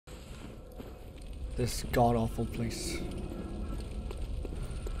This god-awful place.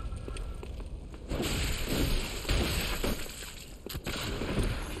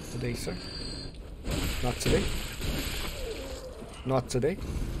 Today, sir. Not today. Not today.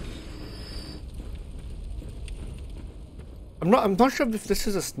 I'm not sure if this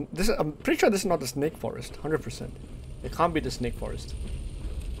is a I'm pretty sure this is not the snake forest. 100%. It can't be the snake forest.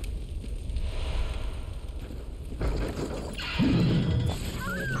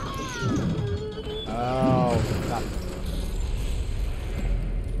 Oh, crap.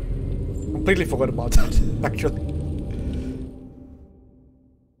 Completely forgot about that, actually.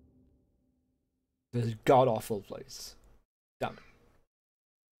 This god-awful place. Damn it.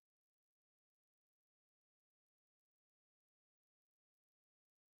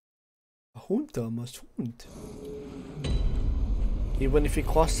 A hunter must hunt. Even if it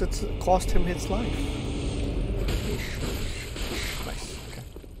cost him his life. Nice, okay.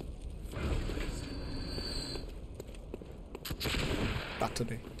 Not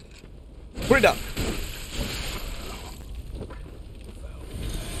today. Put it down!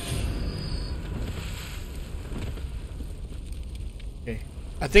 Okay.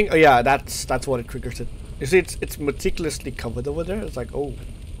 I think, oh yeah, that's what it triggers it. You see, it's meticulously covered over there. It's like, oh.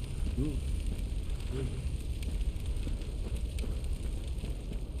 Ooh.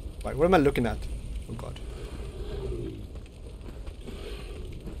 Right, what am I looking at? Oh god.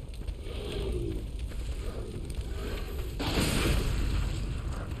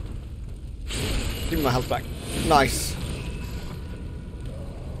 Give me my health back. Nice.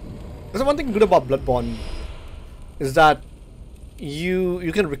 There's one thing good about BloodBorne is that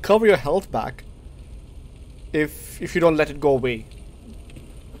you can recover your health back if you don't let it go away.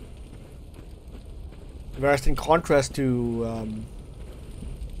 Whereas in contrast to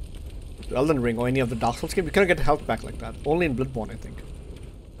Elden Ring or any of the Dark Souls games, you cannot get health back like that. Only in BloodBorne, I think.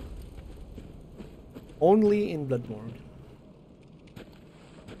 Only in BloodBorne.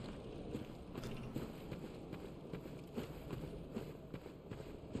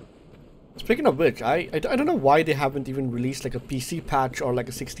 Speaking of which, I don't know why they haven't even released like a PC patch or like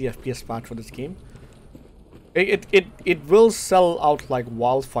a 60 FPS patch for this game. It will sell out like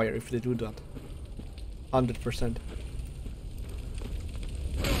wildfire if they do that. 100%.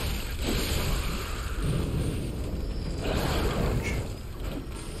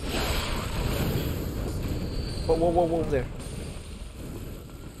 Whoa there.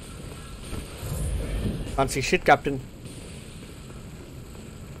 Fancy shit, Captain.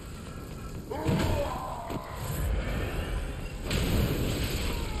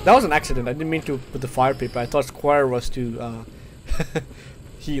 That was an accident. I didn't mean to put the fire paper. I thought square was to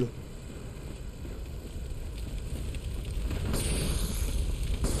heal.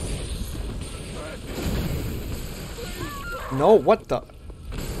 No, what the?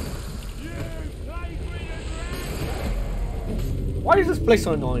 Why is this place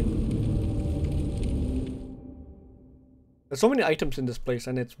so annoying? There's so many items in this place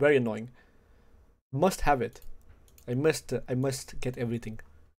and it's very annoying. Must have it. I must get everything.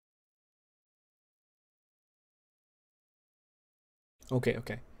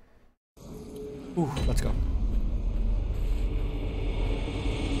 Okay. Ooh, let's go.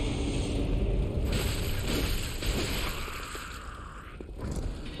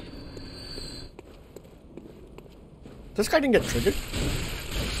 This guy didn't get triggered.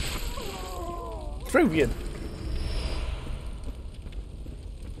 It's very weird.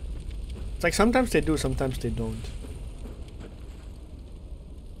 It's like sometimes they do, sometimes they don't.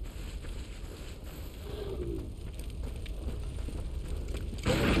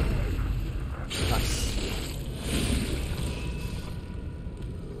 Nice.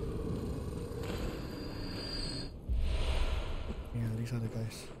 Yeah, these are the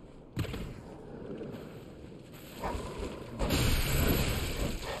guys.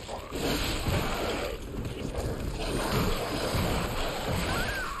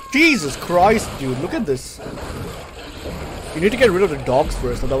 Jesus Christ, dude, look at this. You need to get rid of the dogs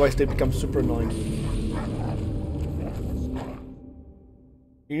first, otherwise they become super annoying.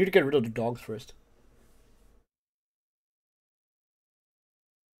 You need to get rid of the dogs first.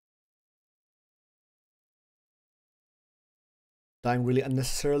 Dying really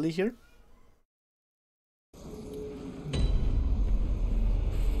unnecessarily here. I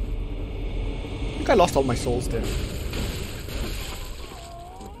think I lost all my souls there.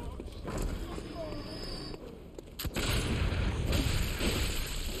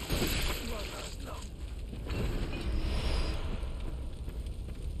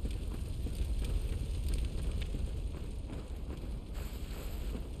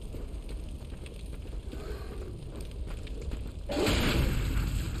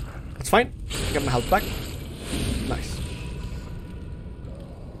 Fine. Get my health back. Nice.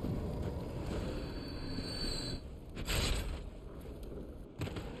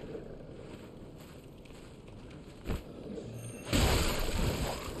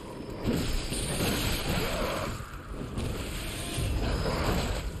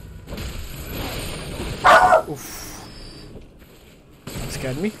 Oof. That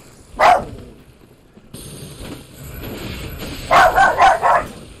scared me.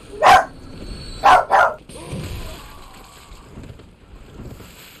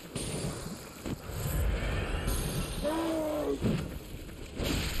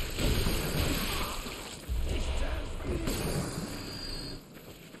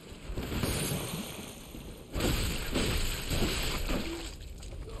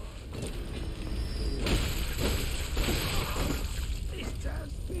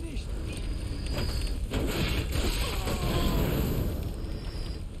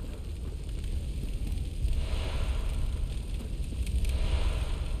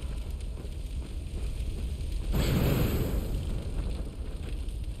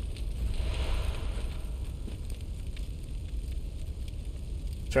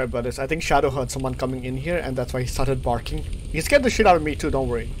 Sorry about this. I think Shadow heard someone coming in here and that's why he started barking. He scared the shit out of me too, don't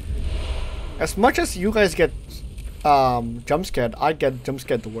worry. As much as you guys get jump scared, I get jump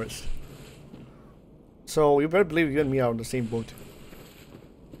scared the worst. So you better believe you and me are on the same boat.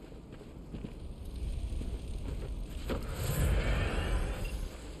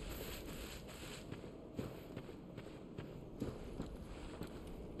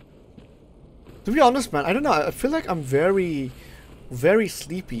 To be honest, man, I don't know. I feel like I'm very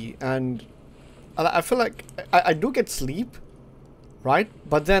sleepy, and I feel like I do get sleep, right?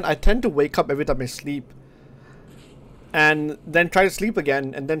 But then I tend to wake up every time I sleep, and then try to sleep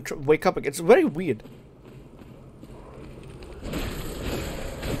again, and then wake up again. It's very weird.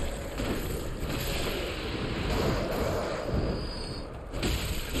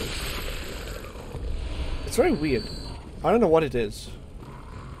 It's very weird. I don't know what it is.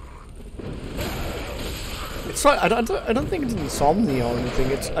 It's not. I don't think it's insomnia or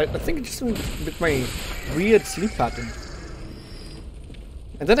anything. I think it's just with my weird sleep pattern.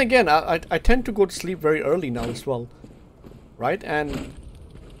 And then again, I tend to go to sleep very early now as well, right? And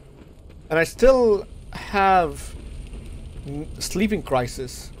I still have sleeping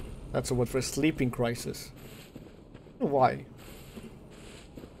crisis. That's the word for sleeping crisis. I don't know why?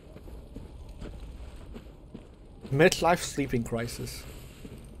 Midlife sleeping crisis.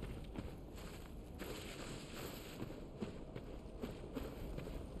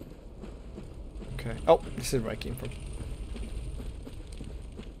 Okay. Oh, this is where I came from.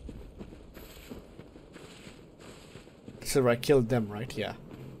 This is where I killed them, right? Yeah.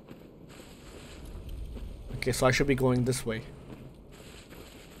 Okay, so I should be going this way.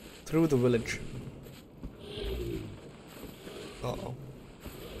 Through the village. Uh-oh.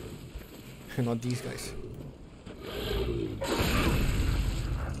 Not these guys.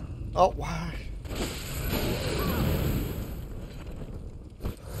 Oh, why?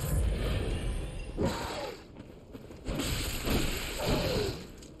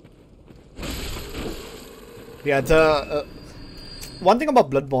 Yeah, the one thing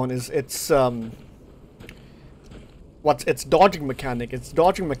about BloodBorne is its dodging mechanic. Its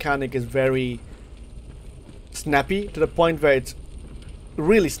dodging mechanic is very snappy to the point where it's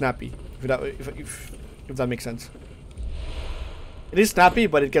really snappy. If that makes sense. It is snappy,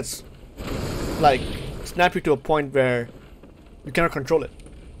 but it gets like snappy to a point where you cannot control it.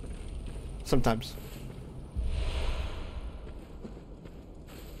 Sometimes.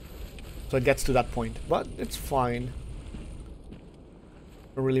 So it gets to that point, but it's fine. I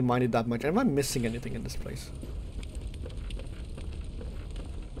don't really mind it that much. Am I missing anything in this place?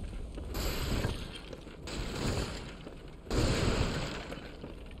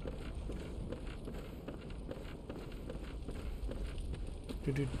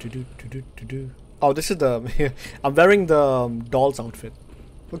 Oh, this is the... I'm wearing the doll's outfit.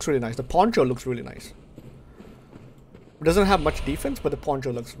 Looks really nice. The poncho looks really nice. It doesn't have much defense, but the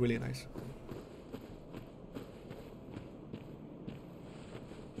poncho looks really nice.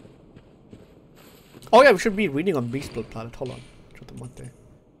 Oh yeah, we should be reading on Beast Blood Planet. Hold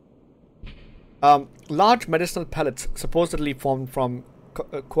on. Large medicinal pellets supposedly formed from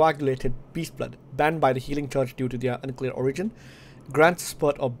coagulated beast blood, banned by the Healing Church due to their unclear origin, grants a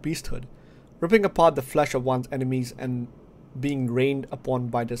spurt of beasthood. Ripping apart the flesh of one's enemies and being rained upon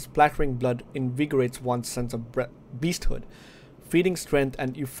by the splattering blood invigorates one's sense of beasthood, feeding strength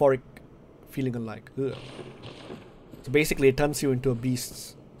and euphoric feeling alike. Ugh. So basically it turns you into a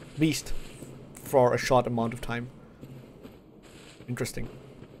beast for a short amount of time. Interesting.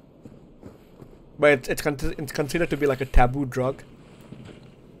 But it's considered to be like a taboo drug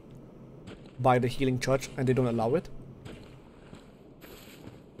by the healing church, and they don't allow it.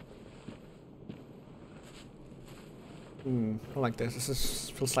 I don't like this.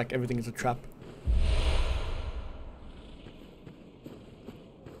 Feels like everything is a trap.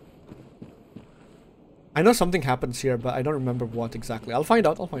 I know something happens here, but I don't remember what exactly. I'll find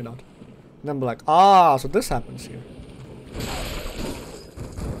out. And then be like, ah, so this happens here.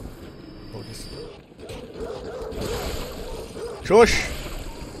 Oh, this. Shush!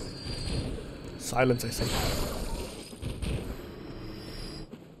 Silence, I say.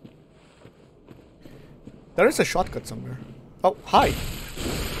 There is a shortcut somewhere. Oh, hi!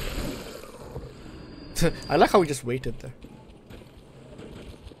 I like how we just waited there.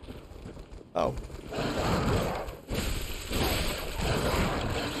 Oh.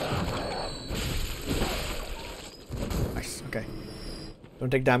 Nice, okay. Don't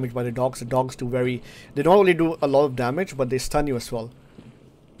take damage by the dogs. The dogs do very... They don't only do a lot of damage, but they stun you as well.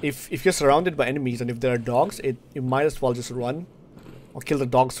 If you're surrounded by enemies and if there are dogs, you might as well just run. Or kill the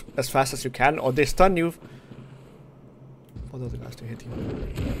dogs as fast as you can, or they stun you. What other guys to hit you?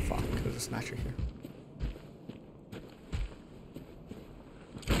 Fuck, there's a snatcher here.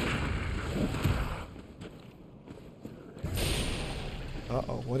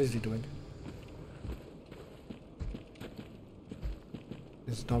 Uh-oh, what is he doing?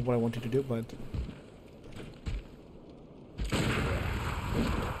 This is not what I wanted to do, but...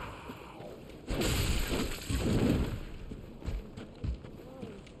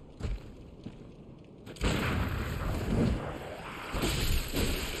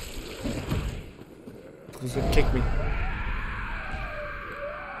 Who's gonna kick me?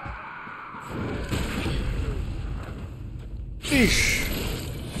 Eesh!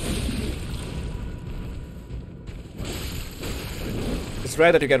 It's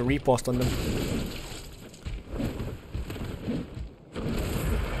rare that you get a riposte on them.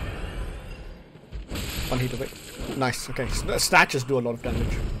 One hit away. Nice, okay. Snatches do a lot of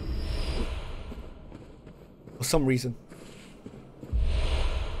damage. For some reason.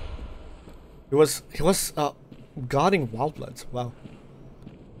 He was guarding Wildbloods. Wow.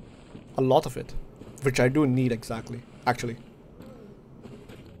 A lot of it. Which I do need exactly. Actually.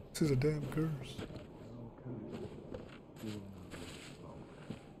 This is a damn curse.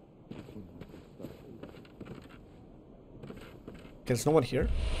 Okay, there's no one here.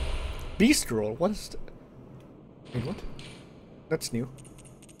 Beast roll. What is? Wait, what? That's new.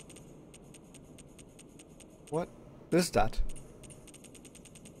 What is that?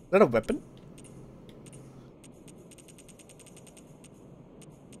 Is that a weapon?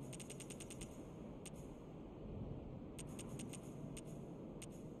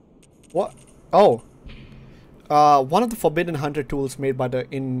 What? Oh. One of the forbidden hunter tools made by the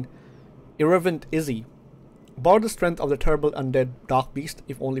irreverent Izzy. Borrow the strength of the terrible undead dark beast,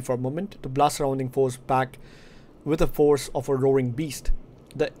 if only for a moment, to blast surrounding foes back with the force of a roaring beast.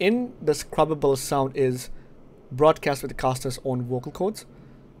 The indescribable sound is broadcast with the caster's own vocal codes,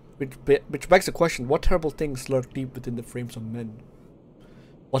 which begs the question, what terrible things lurk deep within the frames of men?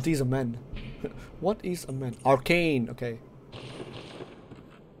 What is a man? What is a man? Arcane, okay.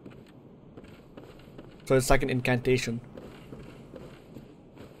 So it's like an incantation.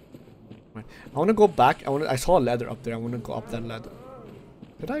 Right. I want to go back. I saw a ladder up there. I want to go up that ladder.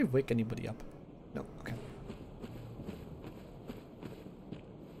 Did I wake anybody up? No. Okay.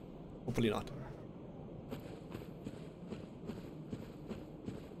 Hopefully not.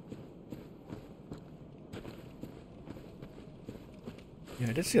 Yeah,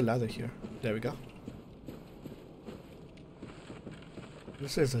 I did see a ladder here. There we go.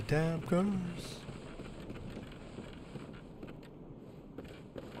 This is a damn curse.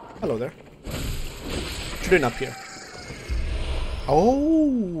 Hello there. What you doing up here?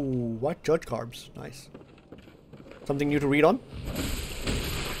 Oh, what judge carbs? Nice. Something new to read on?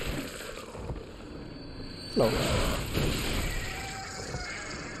 Hello.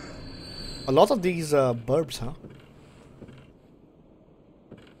 A lot of these burbs, huh?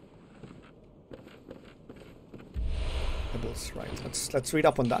 Pebbles, right. Let's read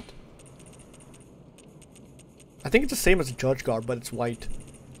up on that. I think it's the same as a judge garb, but it's white.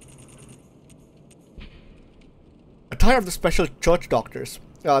 Attire of the special church doctors.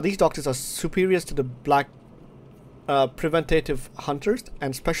 These doctors are superiors to the black preventative hunters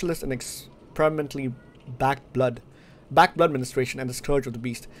and specialists in experimentally backed blood administration and the scourge of the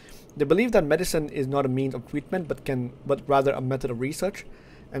beast. They believe that medicine is not a means of treatment, but rather a method of research,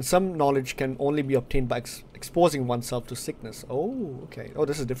 and some knowledge can only be obtained by exposing oneself to sickness. Oh, okay. Oh,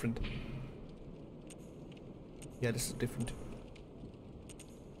 this is different. Yeah, this is different.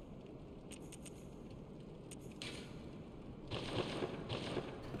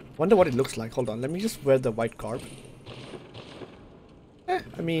 Wonder what it looks like. Hold on, let me just wear the white garb. I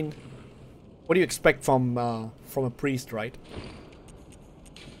mean, what do you expect from a priest, right?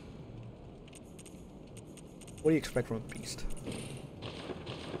 What do you expect from a priest?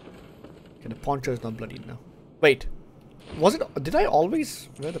 Okay, the poncho is not bloodied now. Wait, was it? Did I always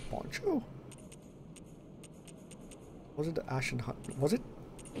wear the poncho? Was it the Ashen Hunt? Was it?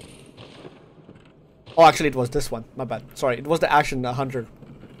 Oh, actually, it was this one. My bad. Sorry, it was the Ashen Hunter,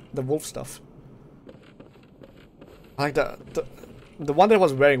 the wolf stuff. I like the one that I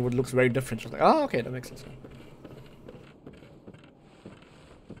was wearing looks very different. I was like, oh, okay, that makes sense.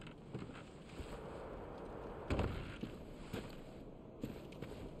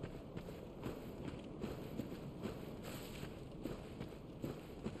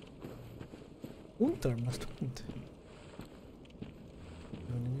 Unter must hunt.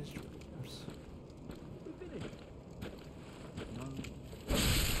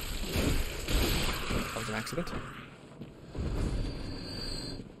 That was an accident.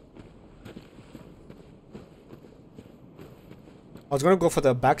 I was gonna go for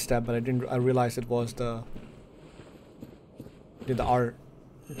the backstab, but I didn't. I realized it was the. Did the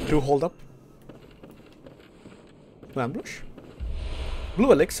R2 hold up? No ambush.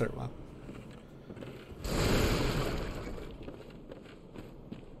 Blue elixir. Wow.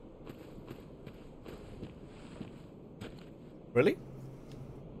 Really?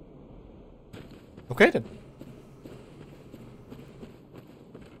 Okay then.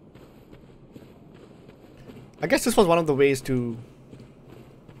 I guess this was one of the ways to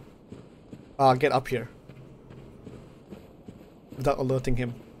get up here without alerting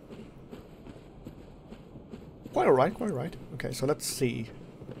him. Quite alright, quite alright. Okay, so let's see.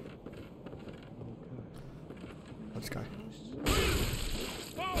 This guy.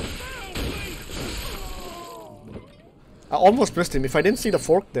 I almost missed him. If I didn't see the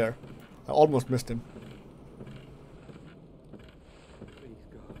fork there, I almost missed him.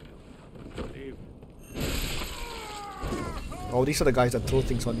 Oh, these are the guys that throw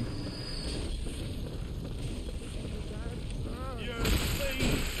things on you.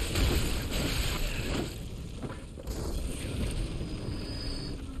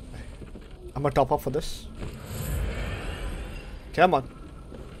 I'm gonna top up for this. Come on.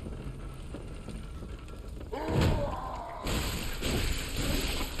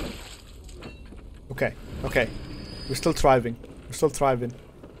 Okay, okay. We're still thriving. We're still thriving.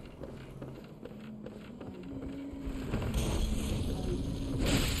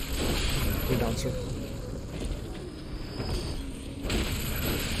 Put it down, sir.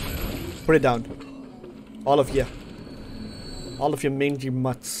 Put it down. All of you. All of you mangy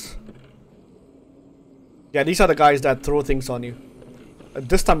mutts. Yeah, these are the guys that throw things on you.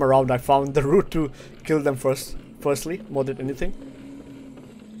 This time around, I found the route to kill them firstly, more than anything.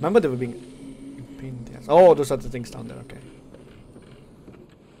 Remember they were being... Oh, those are the things down there, okay.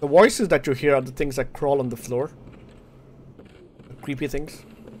 The voices that you hear are the things that crawl on the floor. The creepy things.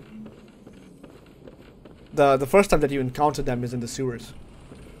 The first time that you encounter them is in the sewers.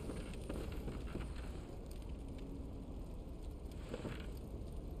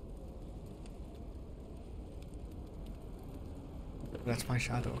 That's my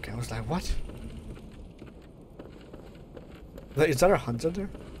shadow. Okay, I was like, what? Is that a hunter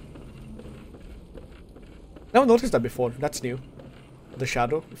there? Never noticed that before. That's new. The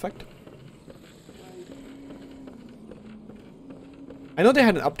shadow effect. I know they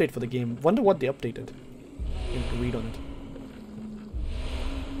had an update for the game. Wonder what they updated. I need to read on it.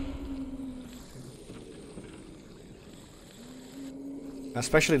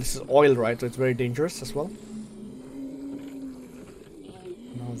 Especially this is oil, right? So it's very dangerous as well.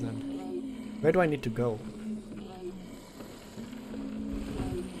 Now then, where do I need to go?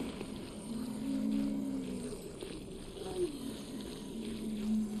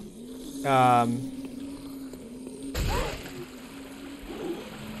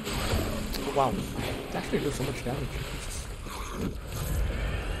 Wow, it actually does so much damage.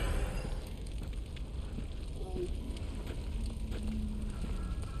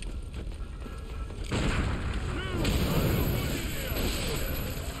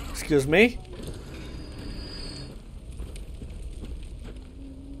 Excuse me?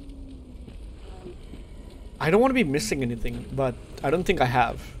 I don't want to be missing anything, but I don't think I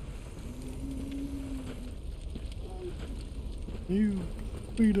have. You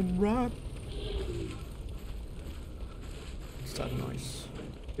bleed and rot. What's that noise?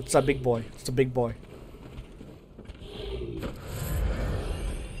 It's a big boy. It's a big boy.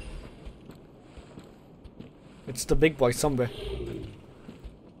 It's the big boy somewhere.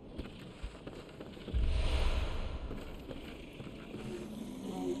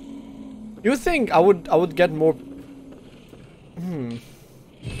 You think I would get more?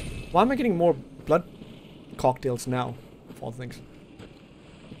 Why am I getting more blood cocktails now? Of all things.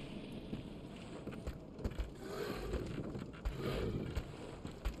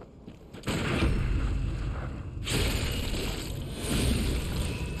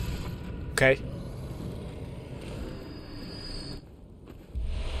 Okay.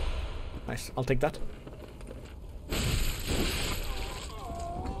 Nice. I'll take that.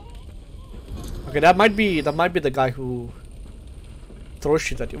 Okay, that might be the guy who throws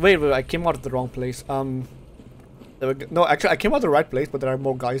shit at you. Wait, I came out of the wrong place. No, actually, I came out of the right place, but there are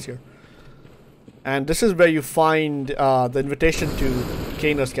more guys here. And this is where you find the invitation to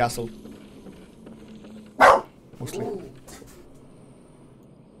Kaner's castle. Mostly.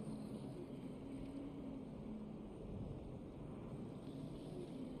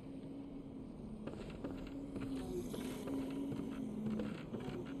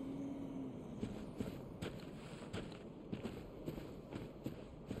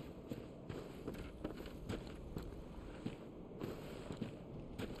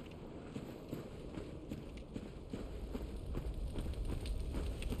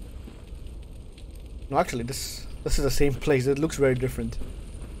 No, actually, this is the same place. It looks very different.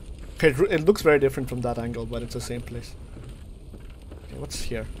 Okay, it looks very different from that angle, but it's the same place. Okay, what's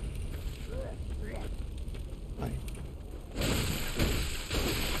here? Hi.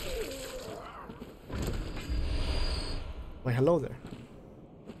 Wait, hello there.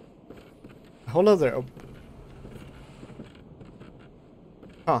 Hello there. Oh.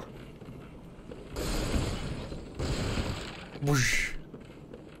 Huh. Whoosh.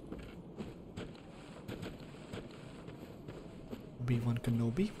 Obi-Wan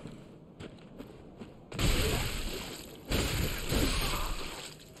Kenobi.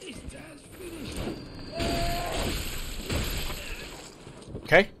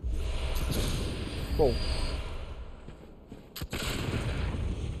 Okay. Whoa.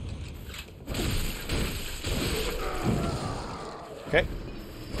 Okay.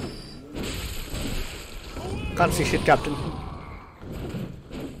 Can't see shit, Captain.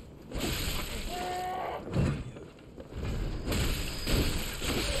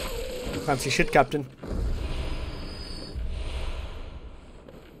 Can't see shit, Captain.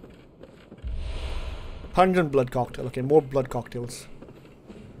 Pungent blood cocktail. Okay, more blood cocktails.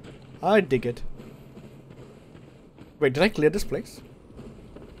 I dig it. Wait, did I clear this place?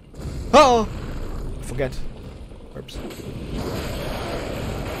 Oh! Forget. Oops.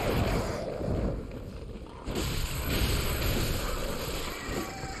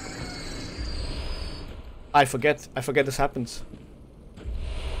 I forget this happens.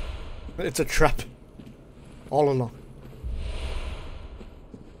 It's a trap. All along.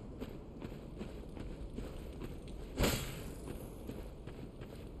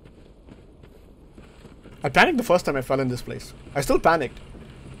 I panicked the first time I fell in this place. I still panicked.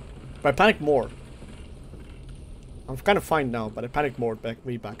 But I panicked more. I'm kind of fine now, but I panicked more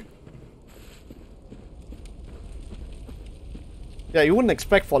way back. Yeah, you wouldn't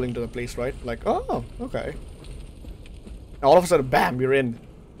expect falling to the place, right? Like, oh, okay. And all of a sudden, bam, you're in.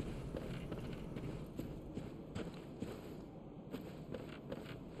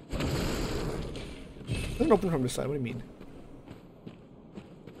 Doesn't open from this side. What do you mean?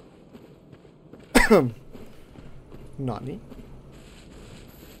 Nani?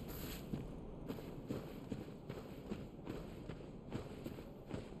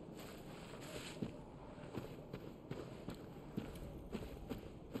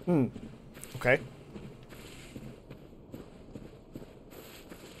 Okay.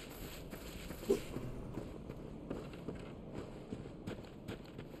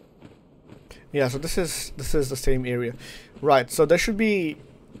 Yeah, so this is the same area. Right, so there should be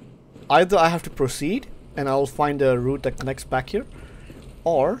either I have to proceed and I'll find a route that connects back here,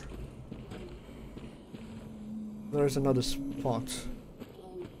 or there's another spot.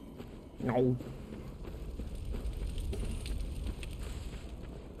 No.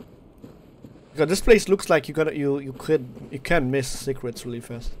 Because this place looks like you can miss secrets really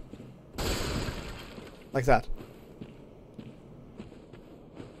fast. Like that.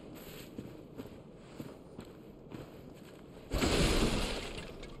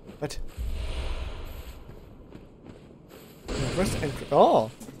 What? Where's the entrance?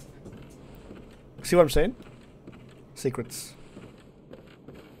 Oh! See what I'm saying? Secrets.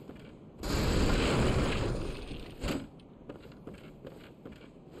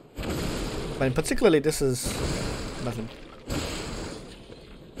 And particularly this is nothing.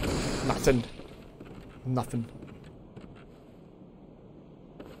 Nothing. Nothing.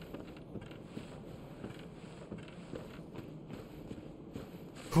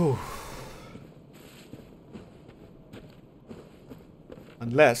 Whew.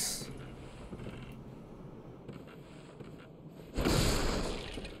 Unless...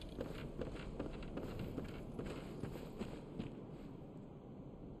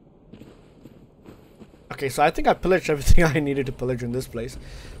 Okay, so I think I pillaged everything I needed to pillage in this place.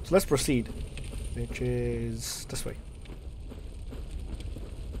 So let's proceed. Which is this way.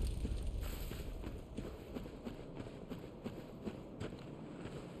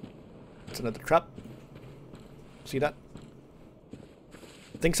 It's another trap. See that?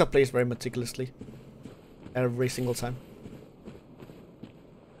 Things are placed very meticulously. Every single time.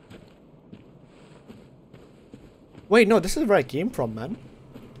 Wait, no, this is where I came from, man.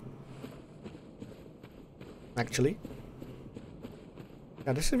 Actually.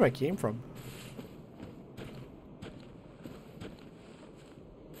 Yeah, this is where I came from.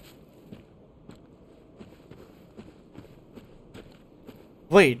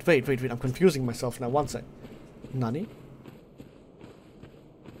 Wait, I'm confusing myself now. One sec. Nani?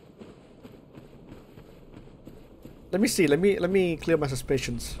 Let me see, let me clear my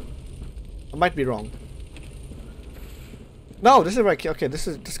suspicions. I might be wrong. No, this is where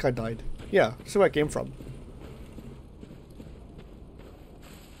this guy died. Yeah, this is where I came from.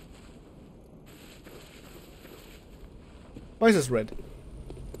 Why is this red?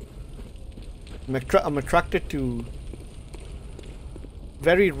 I'm attracted to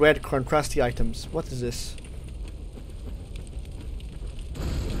very red contrasty items. What is this?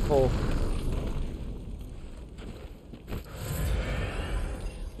 Oh.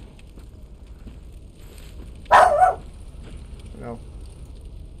 No.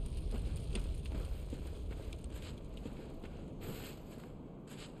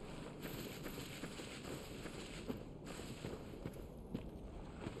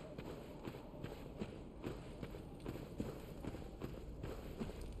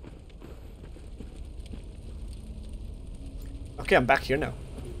 Okay, I'm back here now.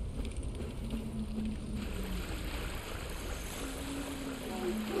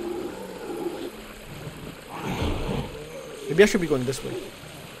 Maybe I should be going this way.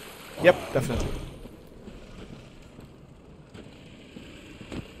 Yep, definitely.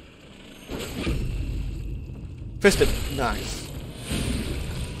 Fisted. Nice.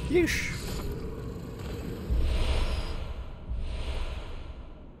 Yeesh.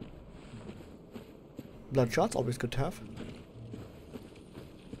 Bloodshots, always good to have.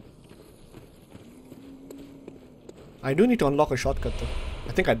 I do need to unlock a shortcut though.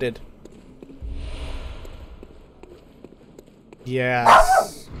 I think I did.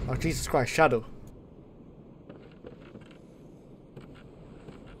 Yes. Oh Jesus Christ, shadow.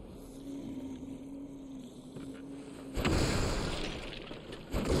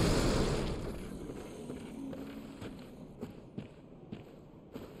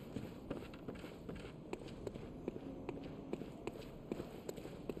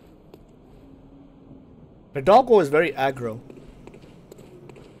 The doggo is very aggro.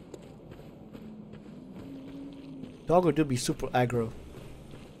 Doggo do be super aggro.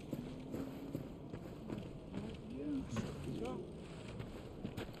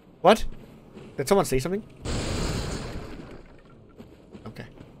 What? Did someone say something? Okay.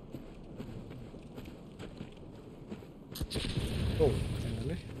 Oh,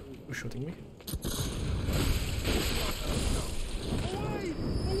 finally. Who's shooting me?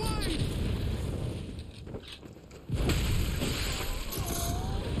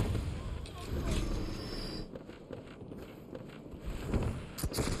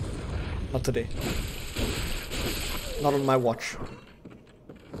 Not today. Not on my watch.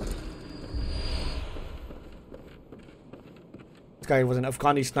 This guy was an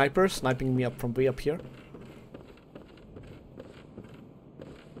Afghani sniper sniping me up from way up here.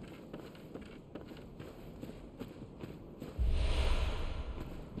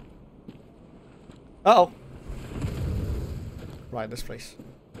 Uh-oh. Right, this place.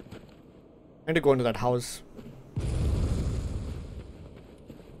 I need to go into that house.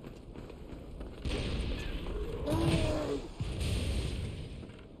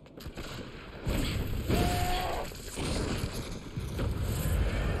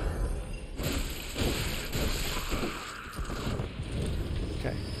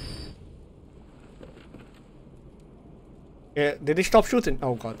 Did he stop shooting?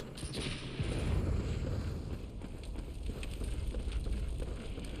 Oh god.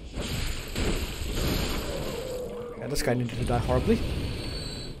 Yeah, this guy needed to die horribly.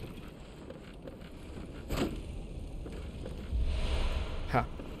 Huh.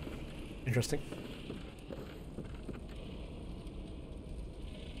 Interesting.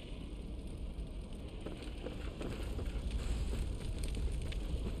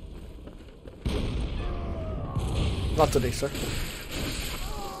 Not today, sir.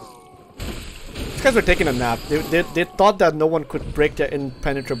 These guys were taking a nap. They thought that no one could break their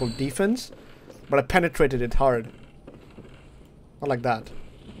impenetrable defense, but I penetrated it hard. Not like that.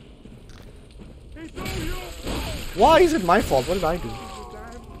 Why is it my fault? What did I do?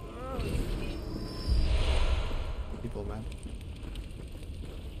 People, man.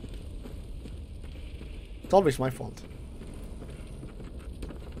 It's always my fault.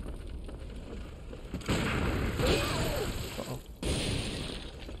 Uh-oh.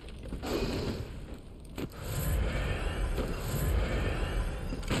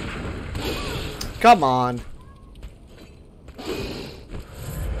 Come on.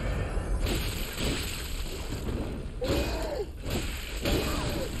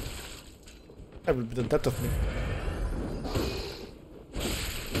 That will be the death of me.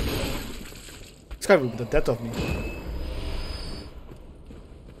 This guy will be the death of me.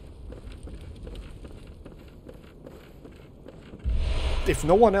 If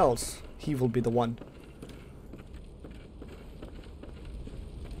no one else, he will be the one.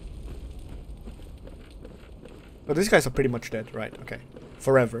 But these guys are pretty much dead, right? Okay.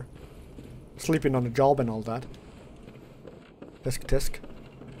 Forever. Sleeping on the job and all that. Tisk tisk.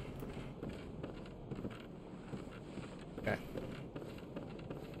 Okay.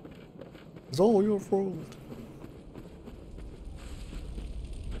 It's all your fault.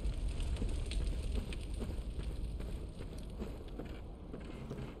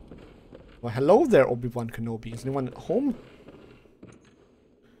 Well, hello there, Obi-Wan Kenobi. Is anyone at home?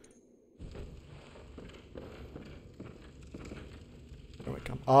 Here we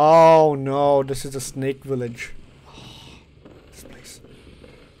come. Oh no, this is a snake village. Oh, this place.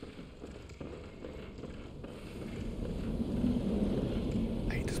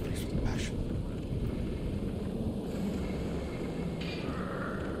 I hate this place with a passion.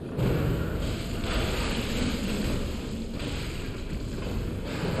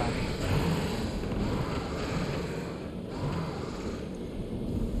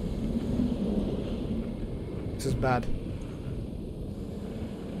 This is bad.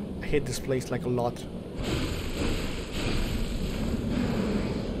 I hate this place like a lot.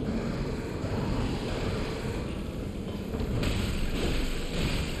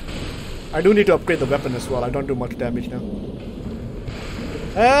 I do need to upgrade the weapon as well. I don't do much damage now.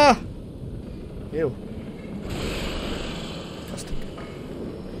 Ah! Ew. Disgusting.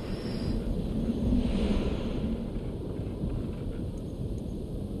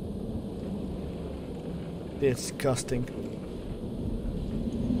 Disgusting.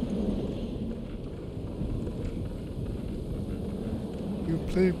 You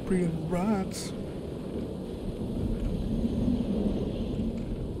play breeding rats.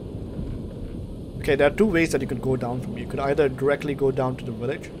 Okay, there are two ways that you could go down from here. You could either directly go down to the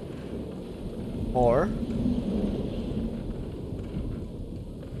village, or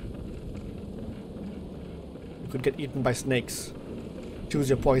you could get eaten by snakes. Choose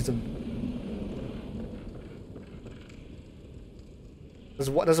your poison.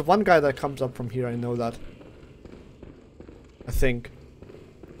 There's one guy that comes up from here, I know that. I think.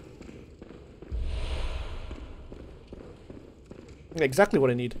 Exactly what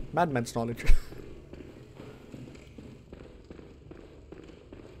I need. Madman's knowledge.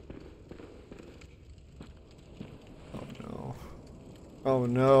 Oh no. Oh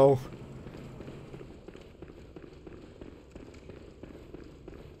no.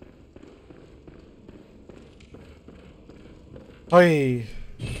 Hey.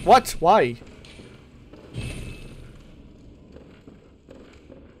 What? Why?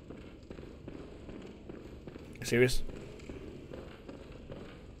 Serious?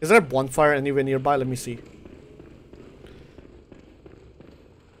 Is there a bonfire anywhere nearby? Let me see.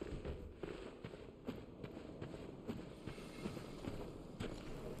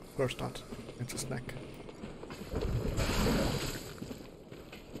 Of course not. It's a snack.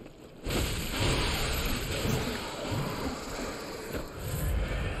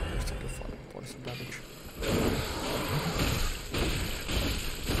 Poison damage.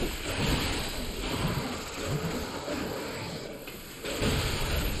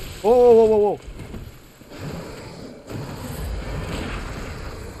 Whoa, whoa, whoa, whoa, whoa.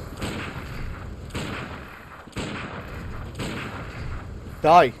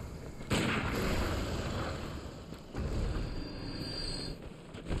 Die.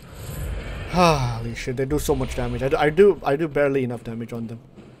 Holy shit, they do so much damage. I do barely enough damage on them.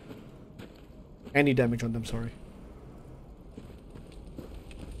 Any damage on them, sorry.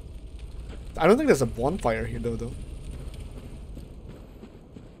 I don't think there's a bonfire here though.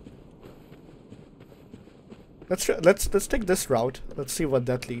 Let's take this route. Let's see what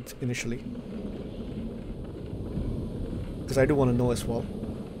that leads initially. Because I do want to know as well.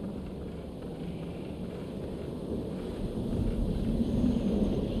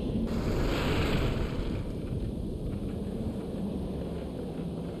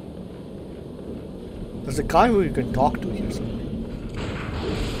 There's a guy who you can talk to here somewhere.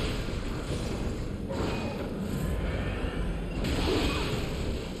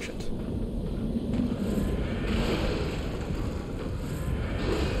 Shit.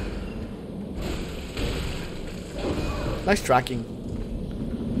 Nice tracking.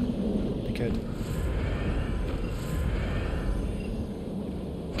 Dickhead.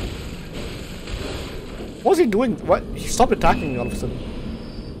 What was he doing? What? He stopped attacking me all of a sudden.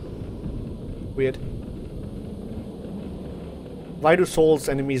 Weird. Why do Souls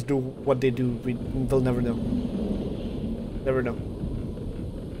enemies do what they do? We'll never know. Never know.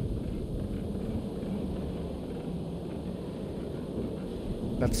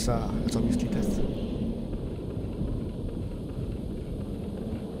 That's obviously death.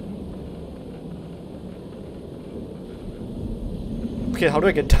 Okay, how do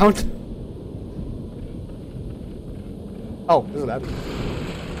I get down? Oh, this is that.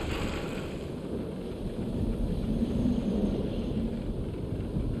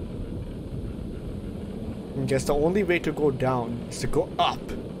 I guess the only way to go down is to go up.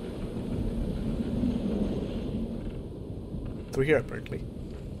 Through here, apparently.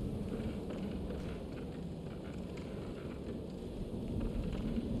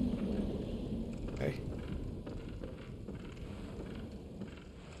 Okay.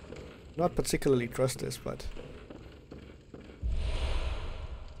 Not particularly trust this, but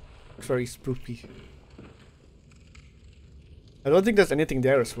it's very spooky. I don't think there's anything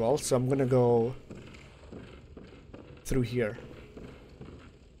there as well, so I'm gonna go through here.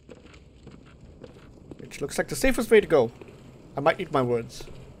 Which looks like the safest way to go. I might eat my words.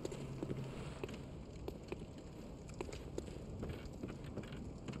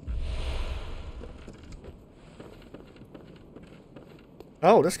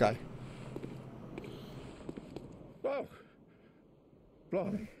 Oh, this guy. Whoa!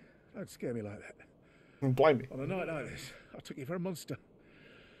 Blimey, don't scare me like that. Blimey. On a night like this, I took you for a monster.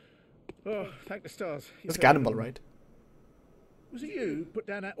 Oh, thank the stars. That's cannibal, right? Was it you who put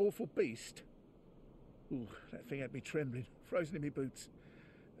down that awful beast? Ooh, that thing had me trembling, frozen in my boots.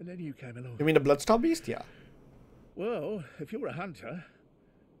 And then you came along. You mean the Bloodstar Beast? Yeah. Well, if you're a hunter,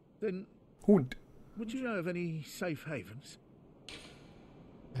 then Hood. would you know of any safe havens?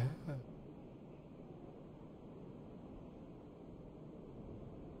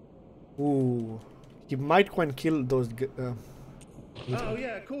 Ooh. You might go and kill those Oh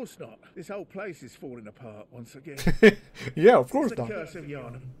yeah, of course not. This whole place is falling apart once again. yeah, of course It's the not. curse of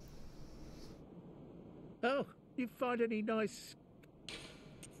Yarnum. Oh, you find any nice...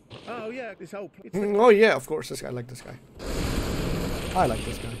 Oh yeah, this whole place... Oh yeah, of course. This guy. I like this guy. I like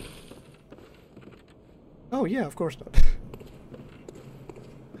this guy. Oh yeah, of course not.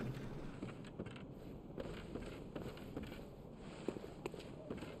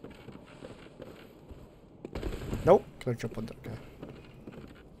 Nope. Can I jump on that guy?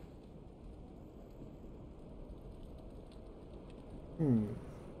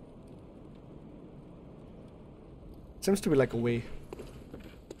 Seems to be like a way.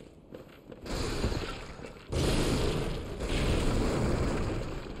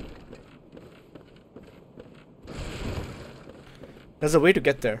 There's a way to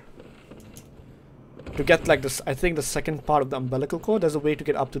get there. To get like this, I think the second part of the umbilical cord, there's a way to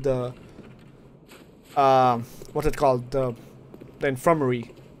get up to the what's it called? The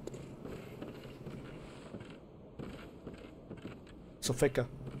infirmary. Sofika.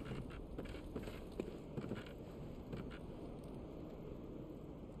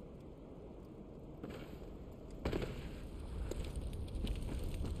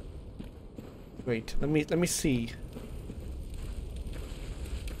 Wait, let me see.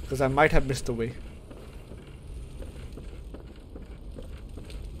 Because I might have missed the way.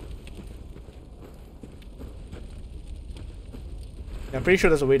 Yeah, I'm pretty sure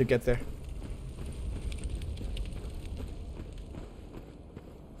there's a way to get there.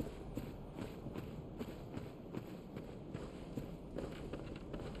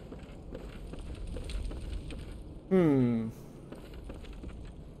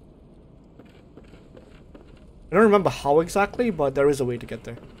 I don't remember how exactly, but there is a way to get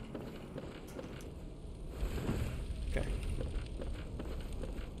there. Okay.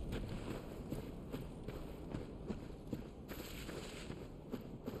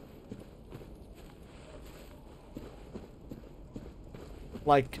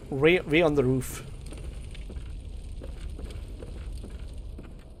 Like, way on the roof.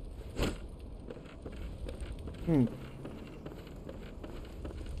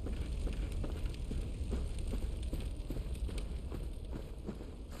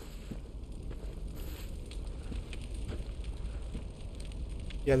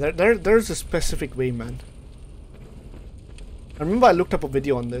 Yeah, there's a specific way, man. I remember I looked up a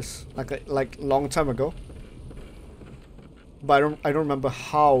video on this like long time ago, but I don't remember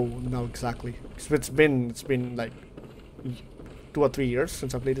how now exactly. It's been like 2 or 3 years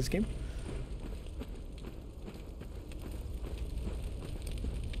since I played this game.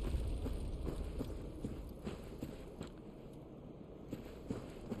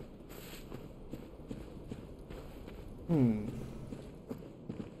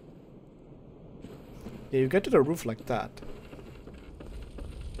 Yeah, you get to the roof like that.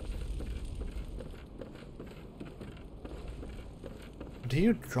 Do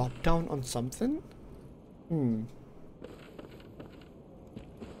you drop down on something?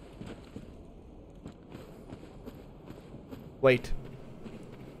 Wait.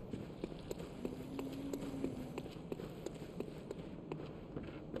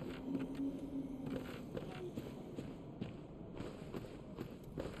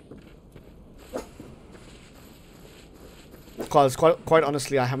 Because quite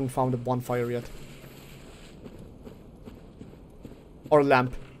honestly, I haven't found a bonfire yet. Or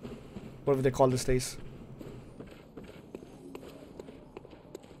lamp. Whatever they call these days.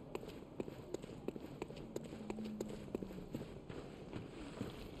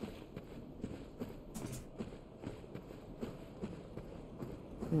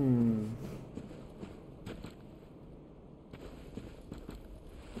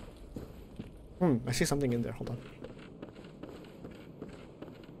 I see something in there. Hold on.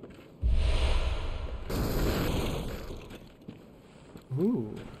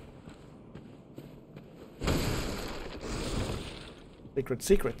 Ooh.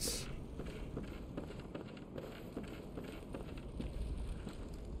 Secrets.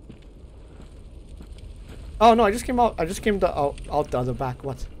 Oh no, I just came out the other back.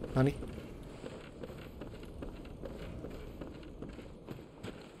 What? Honey?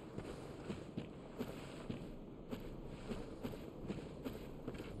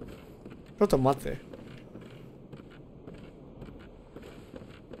 What's a month there?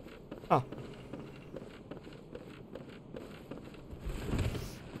 Oh.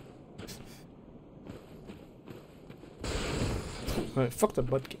 Alright, fuck the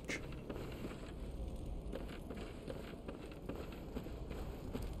bud cage.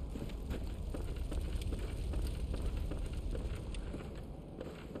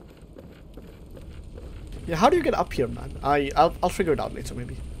 Yeah, how do you get up here, man? I'll figure it out later,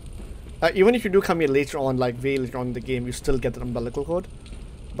 maybe. Even if you do come here later on, like way later on in the game, you still get the umbilical cord.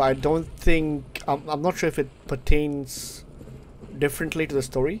 But I don't think... I'm not sure if it pertains differently to the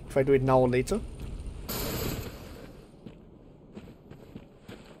story, if I do it now or later.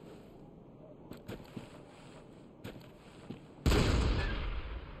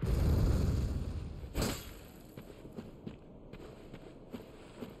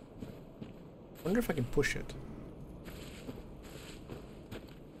 I wonder if I can push it.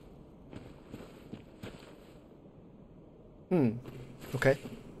 Okay.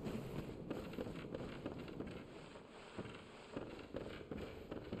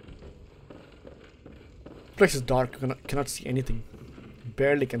 This place is dark. I cannot see anything.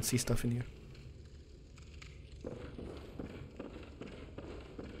 Barely can see stuff in here.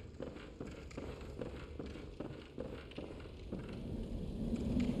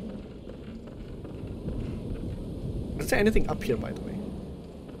 Is there anything up here, by the way?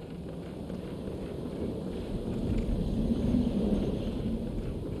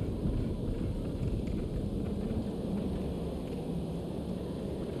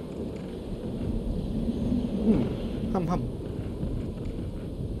 Hum.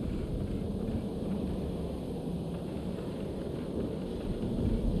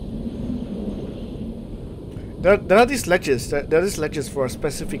 There are these ledges. There are these ledges for a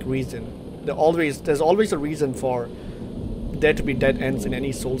specific reason. There's always a reason for there to be dead ends in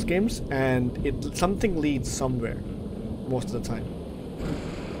any Souls games, and something leads somewhere most of the time.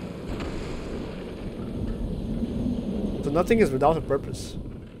 So nothing is without a purpose.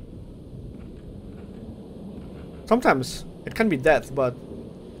 Sometimes it can be death, but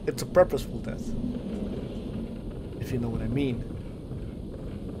it's a purposeful death. If you know what I mean.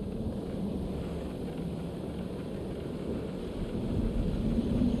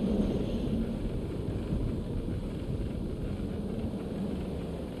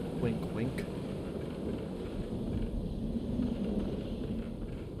 Wink, wink.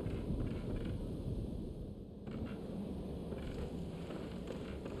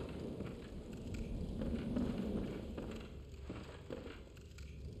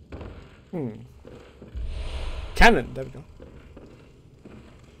 Cannon, there we go.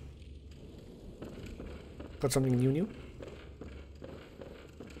 Got something new?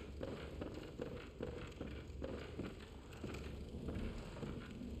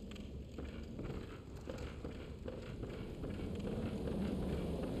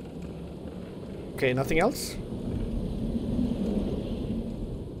 Okay, nothing else?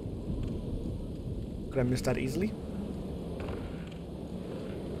 Could I miss that easily?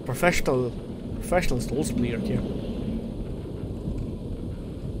 Professional Souls player here.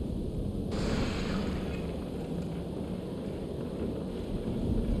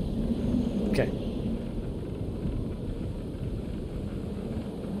 Okay.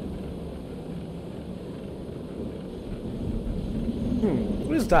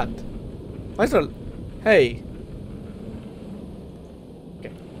 Who is that? Why is there... Hey.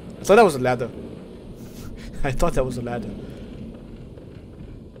 Okay. I thought that was a ladder. I thought that was a ladder.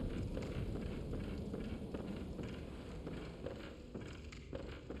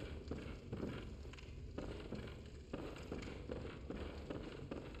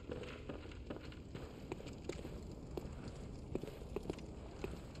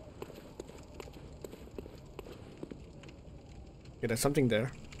 Okay, there's something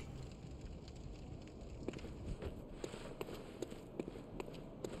there.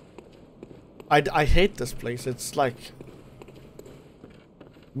 I hate this place. It's like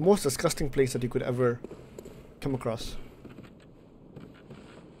the most disgusting place that you could ever come across.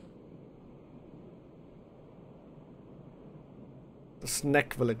 The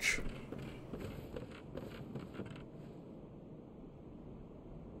Snack Village.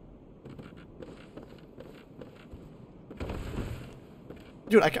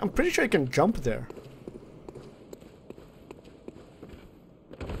 Dude, I'm pretty sure I can jump there.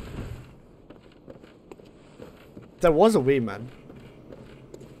 There was a way, man.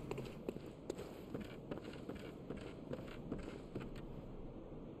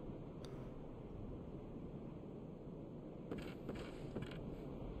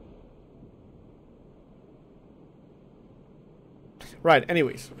 Right,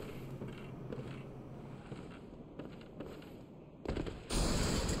 anyways.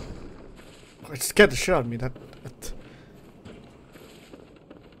 Oh, it scared the shit out of me, that...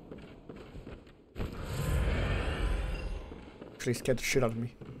 Actually scared the shit out of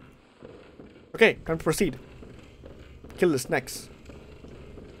me. Okay, time to proceed. Kill the snacks.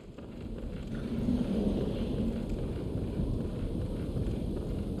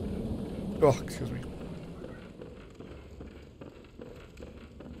 Oh, excuse me.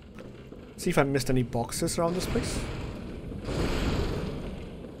 See if I missed any boxes around this place.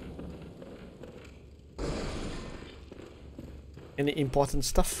 Any important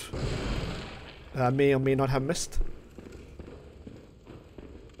stuff that I may or may not have missed.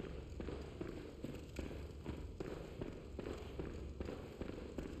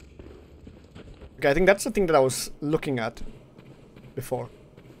 Okay, I think that's the thing that I was looking at before.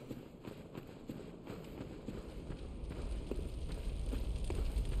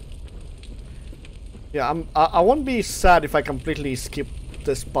 Yeah, I won't be sad if I completely skip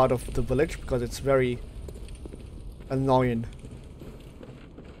this part of the village because it's very annoying.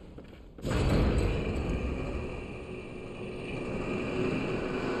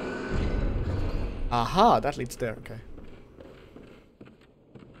 Aha, that leads there, okay.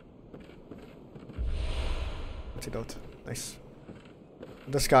 Antidote, nice.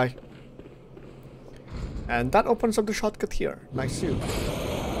 This guy. And that opens up the shortcut here. Nice you.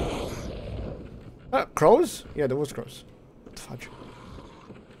 Crows? Yeah, there was crows. Fudge.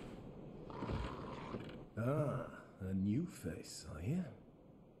 Ah, a new face, are you?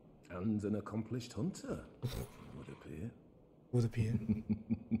 And an accomplished hunter, would appear. Would appear.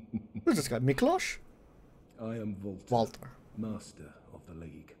 Who's this guy? Miklos? I am Walter. Master of the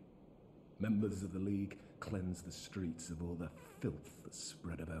League. Members of the League cleanse the streets of all the filth that's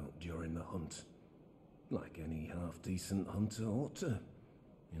spread about during the hunt. Like any half-decent hunter ought to,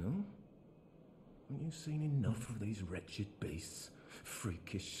 you know? Haven't you seen enough of these wretched beasts?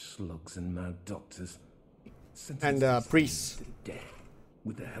 Freakish slugs and mad doctors. And priests. To death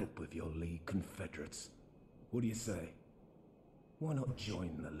with the help of your League confederates. What do you say? Why not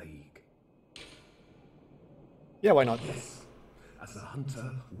join the League? Yeah, why not? Yes, as a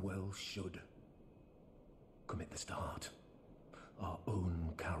hunter well should. Commit this to heart. Our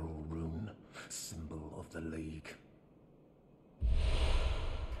own Carol rune, symbol of the League.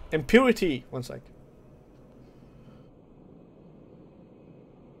 Impurity. One sec.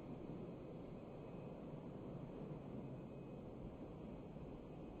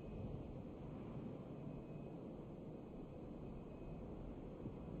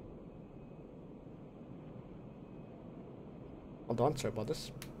 Hold on, sorry about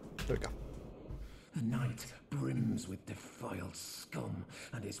this. There we go. The night brims with defiled scum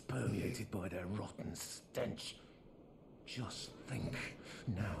and is permeated by their rotten stench. Just think,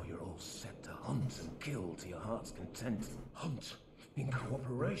 now you're all set to hunt and kill to your heart's content. Hunt in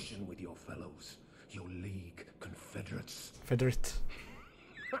cooperation with your fellows, your League Confederates. Confederate.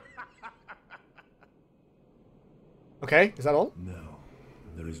 Okay, is that all? No,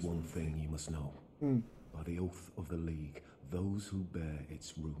 there is one thing you must know. By the oath of the League, those who bear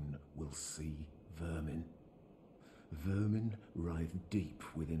its rune will see vermin. Vermin writhe deep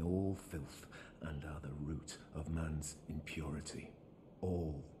within all filth and are the root of man's impurity.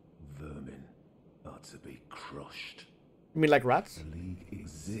 All vermin are to be crushed. You mean like rats? The League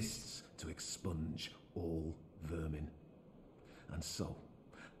exists to expunge all vermin. And so,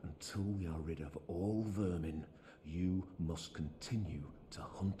 until we are rid of all vermin, you must continue to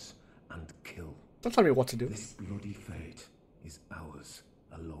hunt and kill. Don't tell me what to do. This bloody fate is ours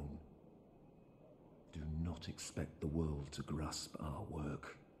alone. Do not expect the world to grasp our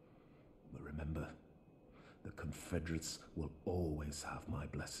work. But remember, the Confederates will always have my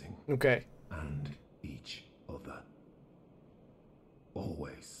blessing. Okay. And each other.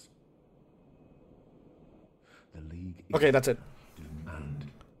 Always. The League is... Okay, that's it.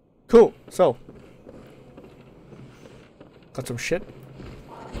 And... Cool, so. Got some shit.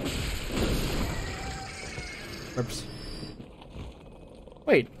 Oops.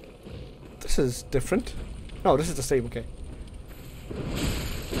 Wait. This is different. No, this is the same, okay.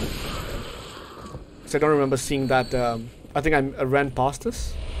 So I don't remember seeing that, I think I ran past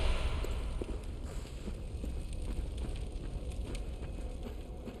this.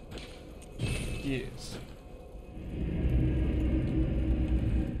 Yes.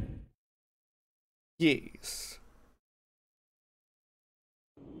 Yes.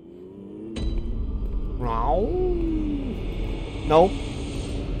 No.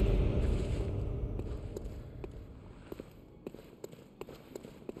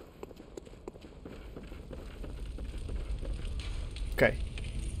 Okay.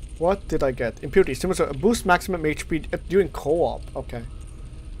 What did I get? Impurity. Stimulus boost maximum HP during co-op. Okay.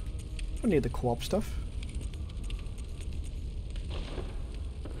 Don't need the co-op stuff.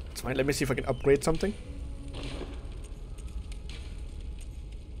 It's fine. Let me see if I can upgrade something.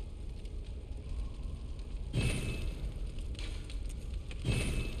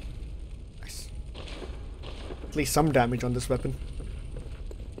 Nice. At least some damage on this weapon.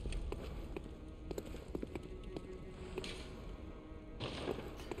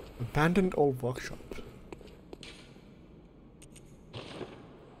 Abandoned old workshop.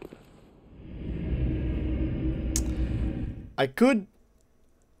 I could...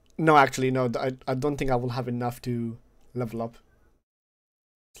 No, actually, no. I don't think I will have enough to level up.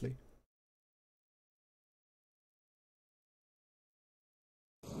 Honestly.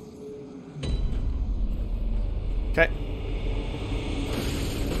 Okay.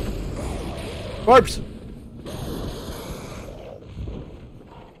 Orbs!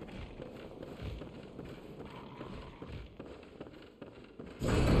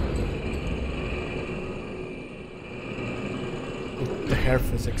 The hair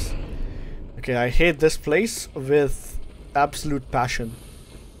physics. Okay, I hate this place with absolute passion.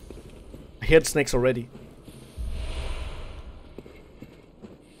 I hate snakes already.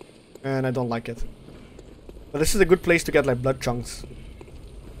 And I don't like it. But this is a good place to get like blood chunks.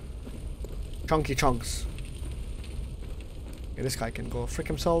 Chunky chunks. Okay, this guy can go frick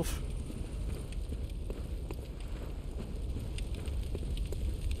himself.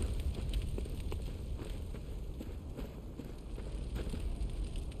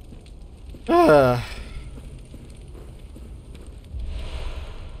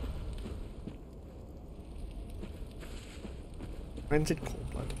 When's it cold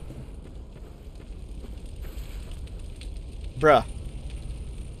blood? Bruh.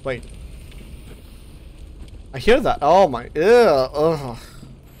 Wait. I hear that. Oh my. Ew. Ugh.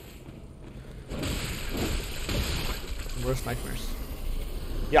 Worst nightmares.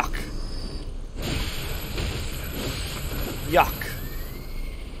 Yuck. Yuck.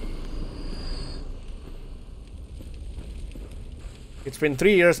 It's been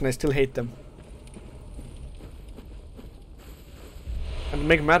 3 years and I still hate them. And to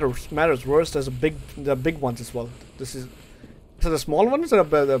make matters worse, there's the big ones as well. These are the small ones or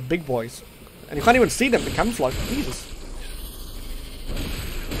the big boys? And you can't even see them, the camouflage. Jesus.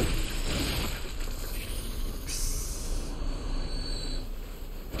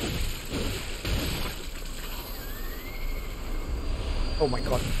 Oh my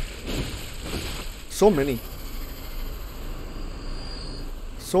god. So many.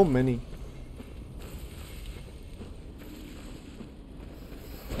 So many.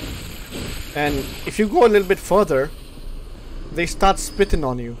 And if you go a little bit further, they start spitting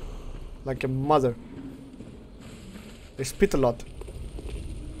on you. Like a mother. They spit a lot.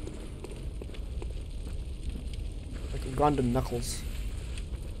 Like Ugandan knuckles.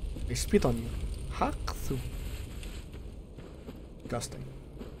 They spit on you. Hack through. Disgusting.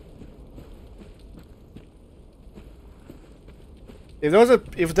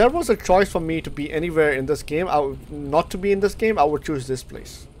 If there was a choice for me to be anywhere in this game, not to be in this game, I would choose this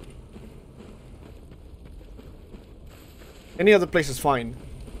place. Any other place is fine.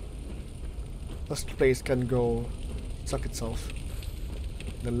 This place can go suck itself.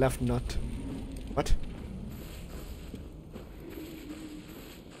 The left nut. What?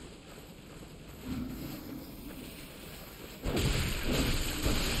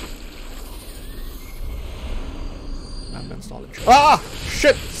 Advanced knowledge. Ah!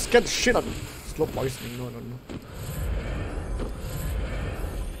 Shit! Get the shit out of me. Slow poisoning. No.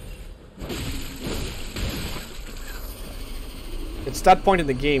 It's that point in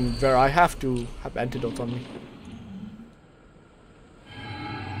the game where I have to have antidotes on me.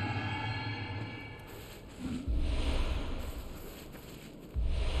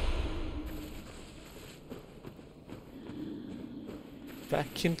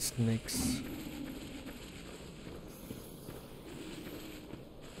 Vacuum snakes.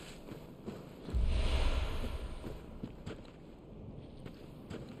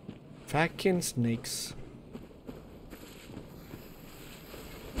 Vacuum snakes.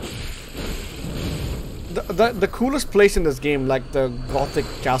 The coolest place in this game, like the gothic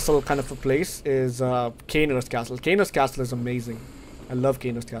castle kind of a place, is Kaner's Castle. Kaner's Castle is amazing. I love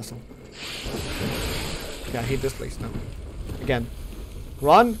Kaner's Castle. Yeah, I hate this place now. Again.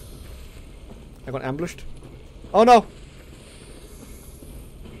 Run! I got ambushed. Oh no!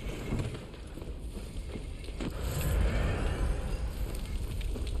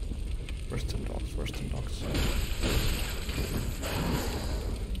 Worse than dogs, worse than dogs.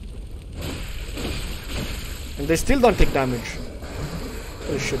 And they still don't take damage.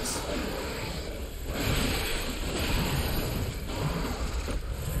 Holy shits.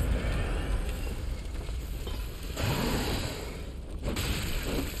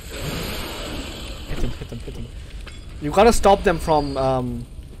 Hit him. You gotta stop them from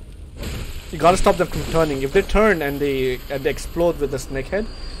turning. If they turn and they explode with the snake head,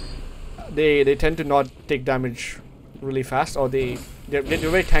 they tend to not take damage really fast, or they're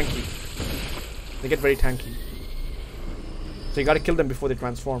very tanky. They get very tanky. So you gotta kill them before they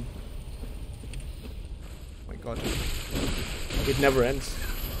transform. Oh my god. It never ends.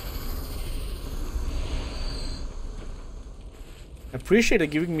 I appreciate it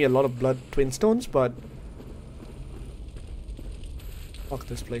giving me a lot of blood twin stones, but fuck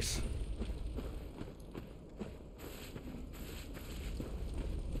this place.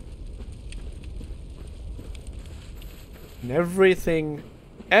 And everything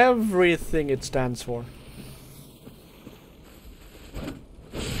it stands for.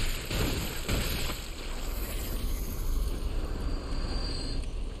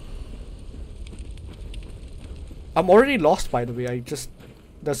 I'm already lost, by the way.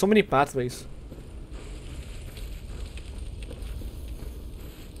 There's so many pathways.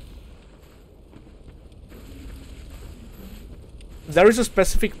 There is a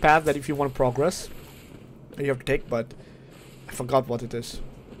specific path that if you want to progress, you have to take, but I forgot what it is.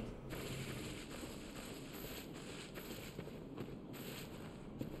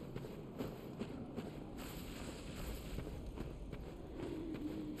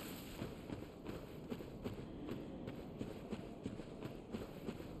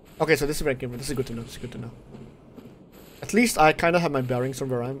 Okay, so this is where I came from. This is good to know. This is good to know. At least I kind of have my bearings on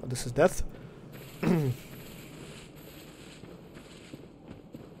where I'm. This is death.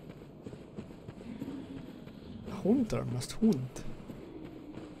 Hunter must hunt.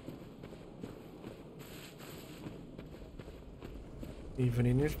 Even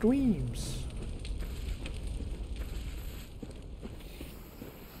in his dreams.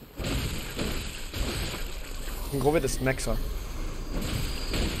 You can go with this Nexa.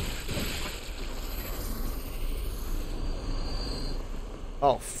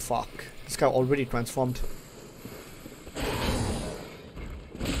 Oh fuck. This guy already transformed.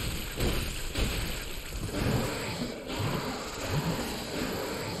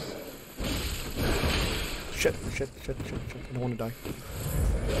 Shit. I don't want to die.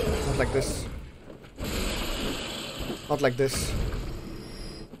 Not like this. Not like this.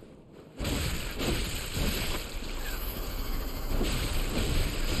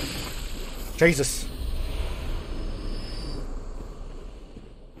 Jesus.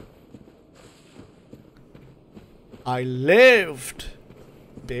 I lived,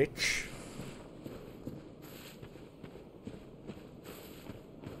 bitch.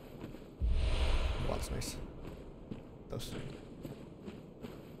 Oh, that's nice. Those,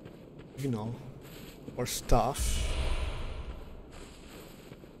 you know, or stuff.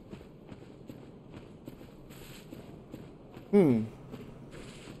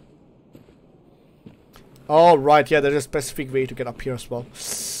 Oh, right, yeah, there's a specific way to get up here as well.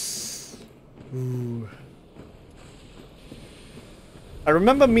 Ooh. I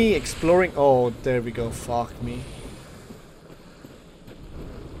remember me exploring... Oh, there we go, fuck me.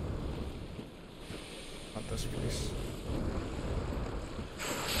 Not this place.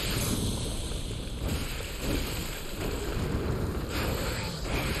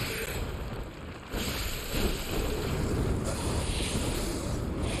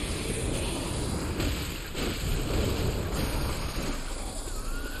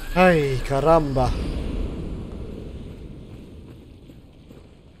 Ay, caramba.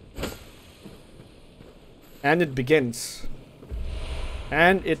 And it begins.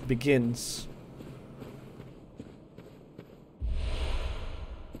 And it begins.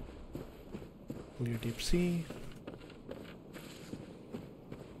 Clear deep sea.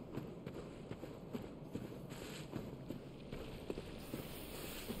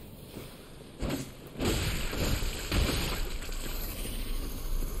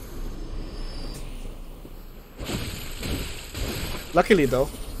 Luckily though,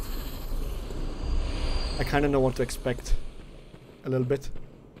 I kind of know what to expect a little bit.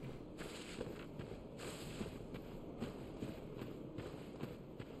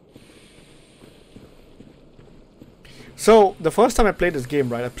 So the first time I played this game,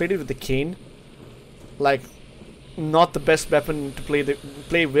 right, I played it with the cane. Like, not the best weapon to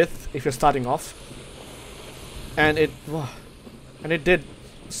play with if you're starting off. And it did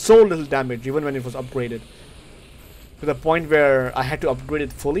so little damage even when it was upgraded. To the point where I had to upgrade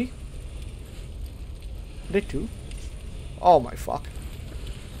it fully. Did too? Oh my fuck.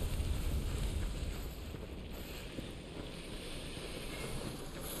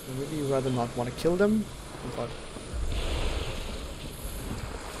 I really rather not want to kill them, but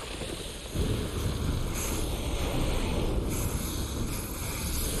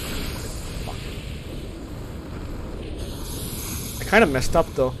fuck. I kind of messed up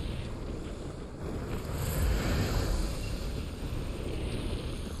though.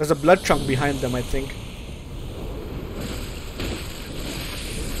 There's a blood chunk behind them, I think.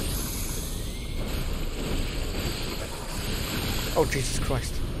 Oh, Jesus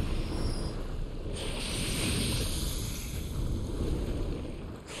Christ.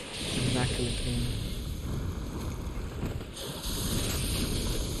 Immaculate aim.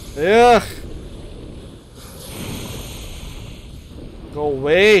 Ugh! Go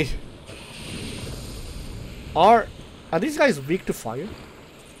away! Are these guys weak to fire?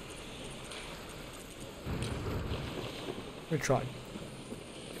 Let me try.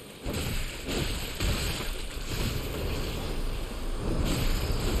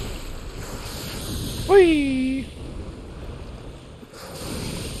 Whee!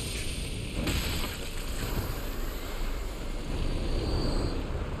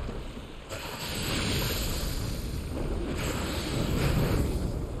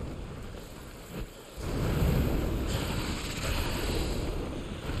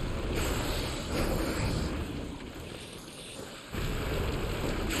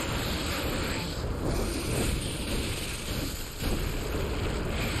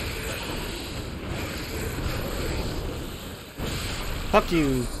 Fuck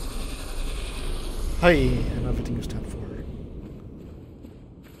you! Hey, and everything you stand for.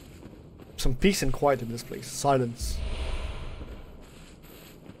 Some peace and quiet in this place. Silence.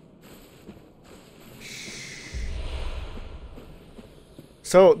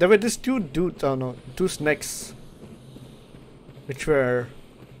 So there were these two snakes, which were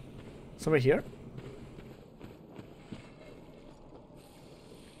somewhere here.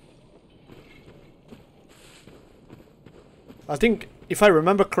 I think, if I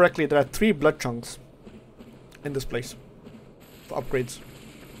remember correctly, there are 3 blood chunks in this place for upgrades.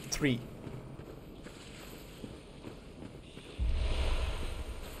 3.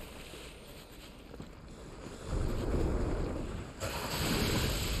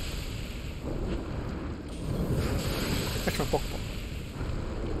 Catch my Pokeball.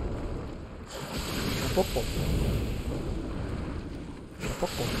 Catch my Pokeball. Catch my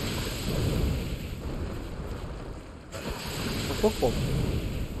Pokeball. Pokeball.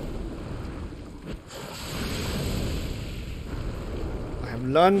 I have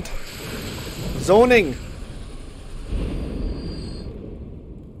learned zoning.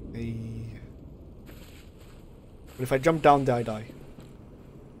 Hey. But if I jump down there, I die.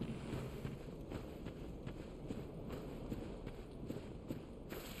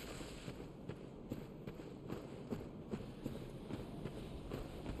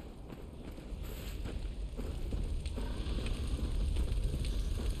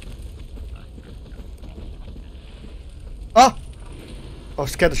 Ah! Oh,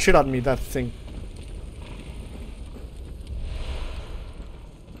 scared the shit out of me, that thing.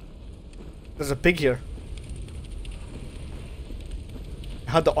 There's a pig here.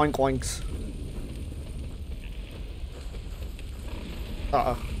 I had the oink oinks.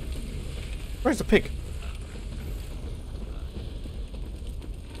 Where's the pig?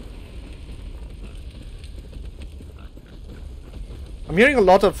 I'm hearing a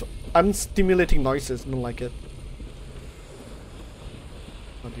lot of unstimulating noises. I don't like it.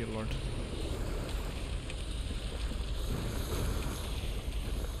 Oh dear lord.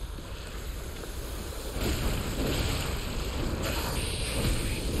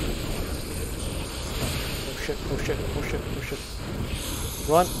 Oh shit, oh shit, oh shit, oh shit.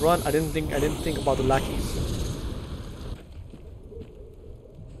 Run, run, I didn't think about the lackeys.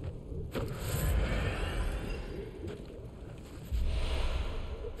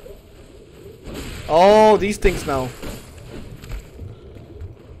 Oh, these things now.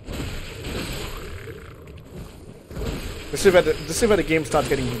 This is where the game starts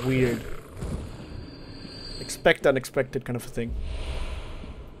getting weird. Expect unexpected kind of a thing.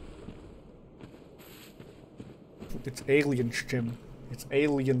 It's aliens, Jim. It's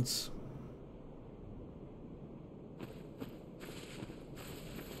aliens.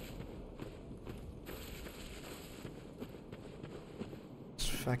 It's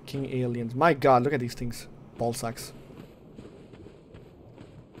fucking aliens. My god, look at these things. Ball sacks.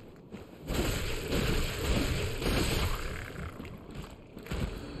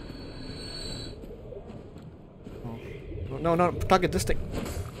 Oh. No, no, target this thing.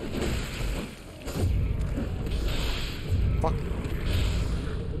 Fuck.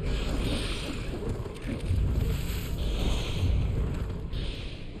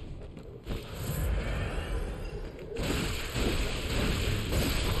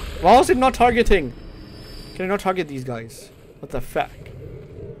 Why was it not targeting? Can I not target these guys? What the fuck?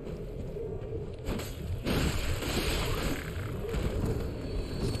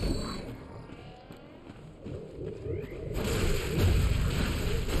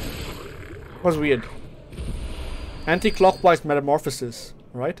 Was weird. Anti-clockwise metamorphosis,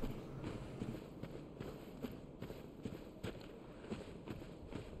 right?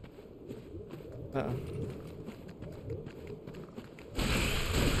 Uh-oh.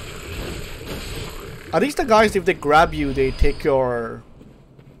 Are these the guys, if they grab you, they take your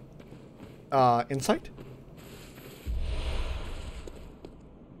insight?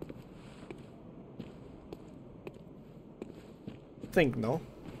 Think no.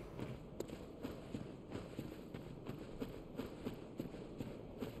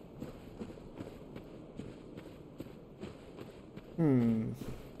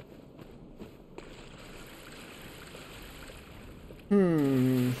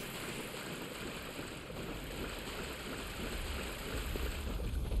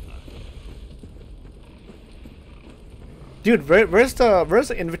 Dude, where's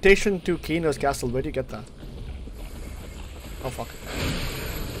the invitation to Keno's castle? Where do you get that? Oh fuck.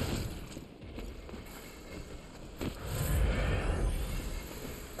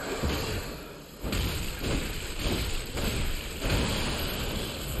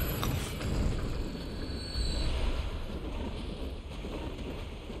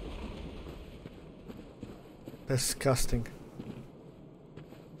 Disgusting.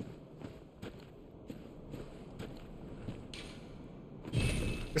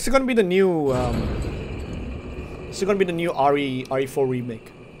 This is gonna be the new RE4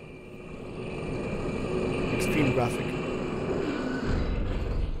 remake. Extreme graphic.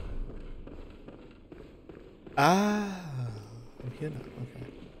 Ah, I'm here now. Okay.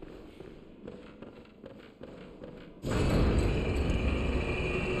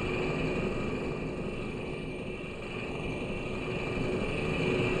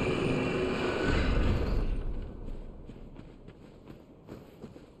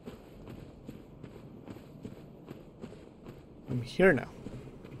 I'm here now.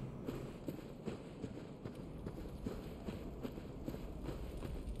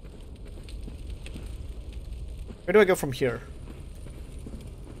 Where do I go from here?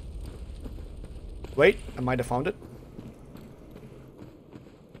 Wait, I might have found it.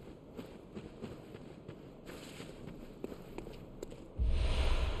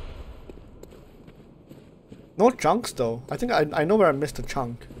 No chunks though. I think I know where I missed a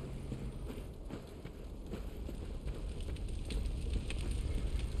chunk.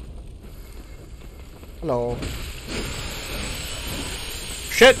 Hello.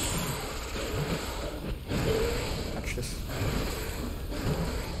 Shit! Catch this.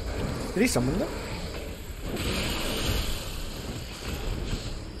 Did he summon them?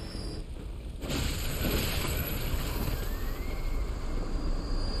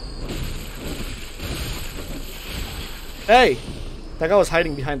 Hey! That guy was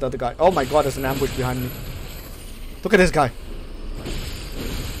hiding behind the other guy. Oh my god, there's an ambush behind me. Look at this guy.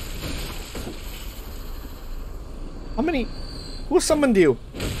 How many? Who summoned you?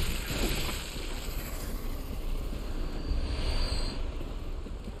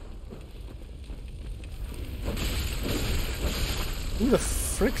 Who the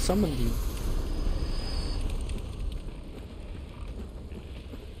frick summoned you?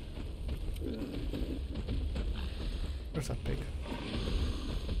 Where's that pig?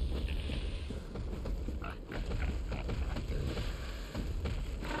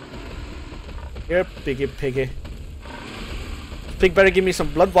 Here, piggy, piggy. Pig better give me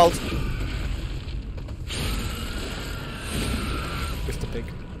some blood balls. Where's the pig?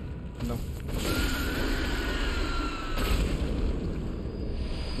 No.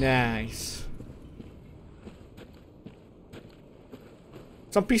 Nice.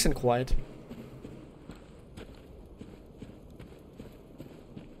 Some peace and quiet.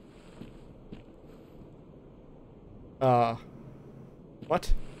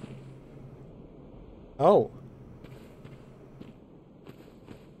 What? Oh.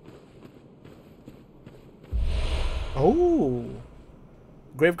 Oh.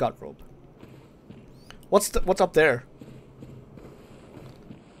 Graveguard robe. What's up there?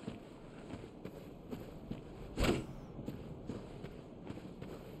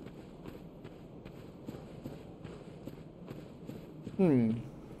 Hmm.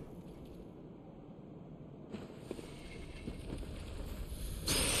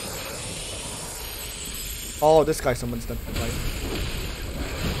 Oh, this guy summons them. Right.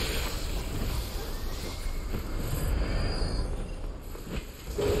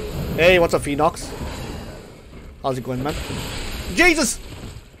 Hey, what's up, Phoenox? How's it going, man? Jesus!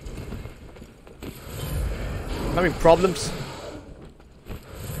 I'm having problems.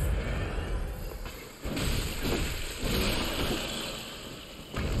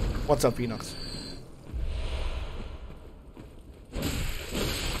 What's up, Phoenox?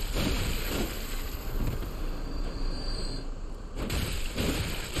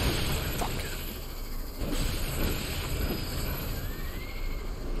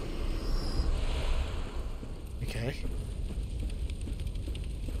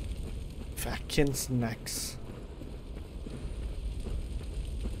 Snacks.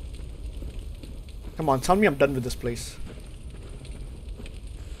 Come on, tell me I'm done with this place.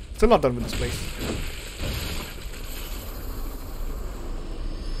 Still not done with this place.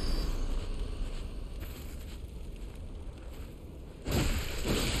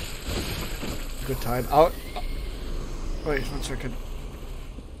 Good time. Out. Wait, 1 second.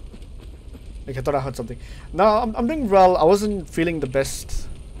 Like, I thought I heard something. No, I'm doing well. I wasn't feeling the best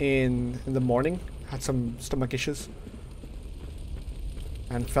in the morning. Had some stomach issues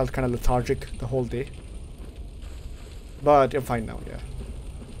and felt kind of lethargic the whole day, but I'm fine now. Yeah.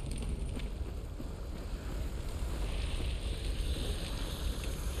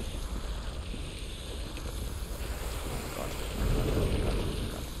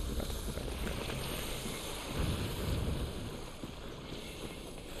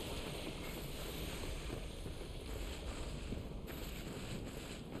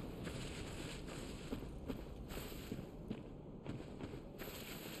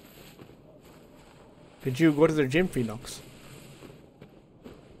 Did you go to the gym, Phoenox?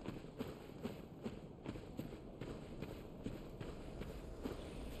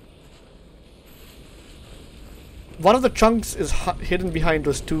 One of the chunks is hidden behind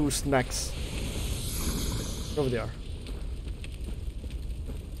those 2 snacks. Over there.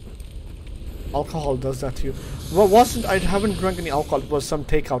 Alcohol does that to you. Well, wasn't I haven't drunk any alcohol. It was some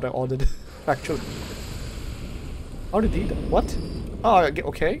takeout I ordered, actually. How did he do? What? Oh,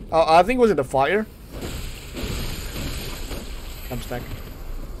 okay. I think it was in the fire. Stack.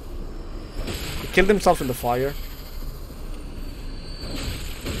 He killed himself in the fire.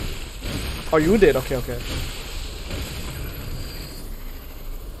 Oh, you did? Okay, okay.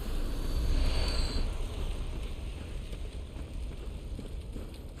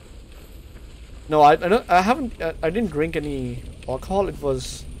 No, I didn't drink any alcohol. It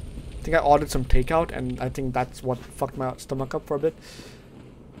was, I think I ordered some takeout, and I think that's what fucked my stomach up for a bit.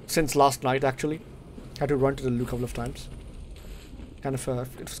 Since last night, actually, I had to run to the loo a couple of times. Kind of,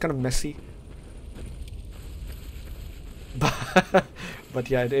 it was kind of messy, but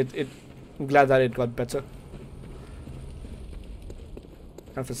yeah, I'm glad that it got better.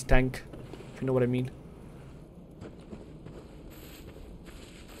 Kind of a stank, if you know what I mean.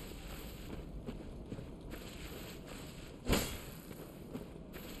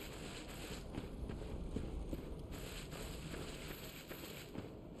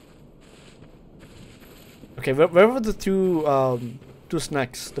 Okay, where were the two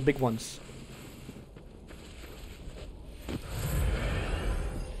snacks, the big ones?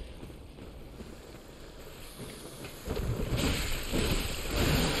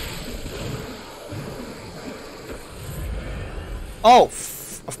 Oh,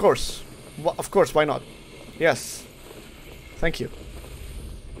 of course. Of course, why not? Yes. Thank you.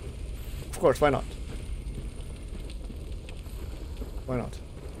 Of course, why not? Why not?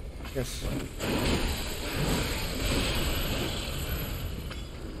 Yes.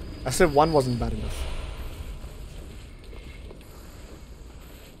 I said one wasn't bad enough.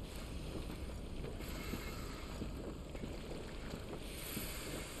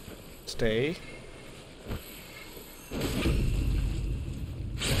 Stay.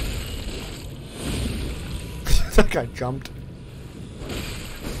 That guy jumped.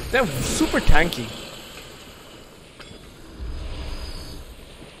 They're super tanky.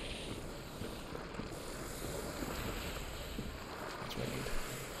 That's what I need.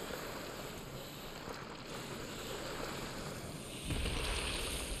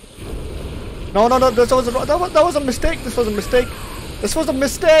 No, no, no, that was a mistake. This was a mistake. This was a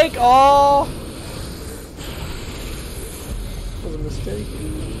mistake. Oh, this was a mistake.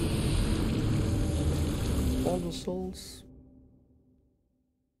 All the souls.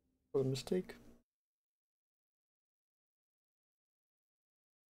 Was a mistake.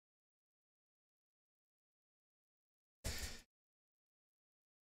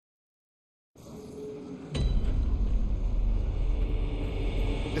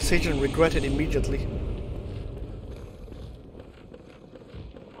 This agent regretted immediately.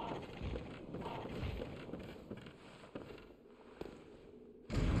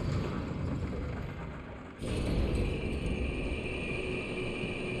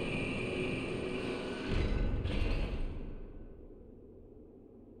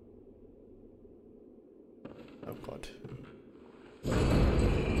 Oh God.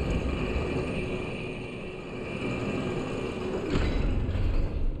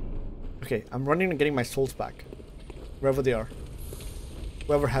 Okay, I'm running and getting my souls back. Wherever they are.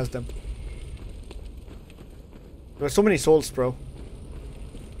 Whoever has them. There are so many souls, bro.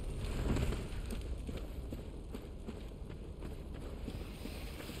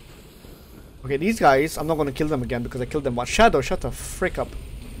 Okay, these guys, I'm not gonna kill them again because I killed them once. Shadow, shut the frick up.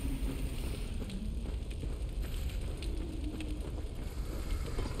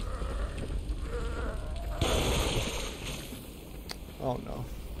 Oh no.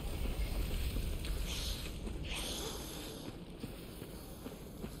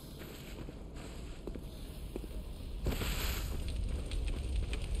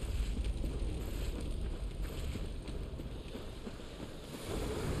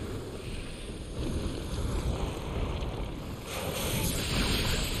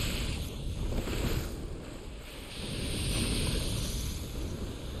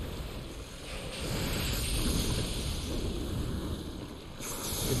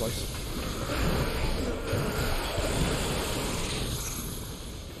 Hey boys.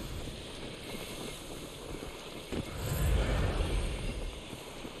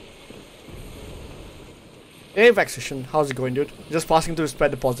 Hey Vexation, how's it going, dude? Just passing to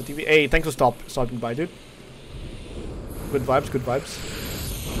spread the positivity. Hey, thanks for stopping by, dude. Good vibes, good vibes.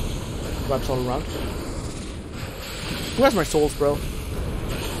 Good vibes all around. Who has my souls, bro?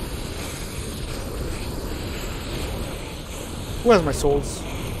 Who has my souls?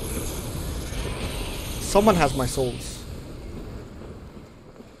 Someone has my souls.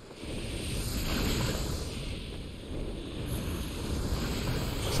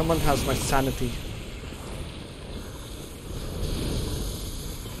 Someone has my sanity.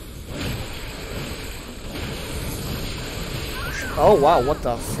 Oh wow, what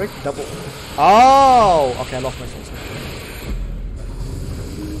the frick? Double. Oh! Okay, I lost my souls.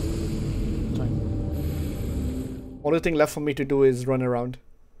 Only thing left for me to do is run around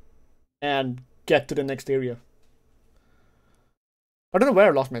and get to the next area. I don't know where I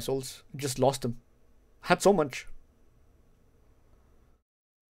lost my souls. Just lost them. I had so much.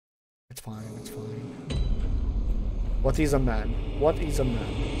 It's fine, it's fine. What is a man? What is a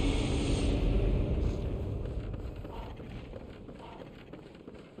man?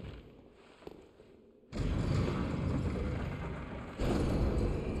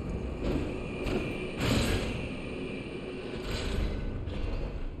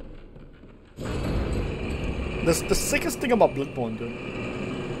 The sickest thing about BloodBorne,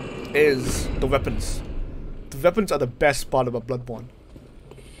 dude, is the weapons. The weapons are the best part about BloodBorne.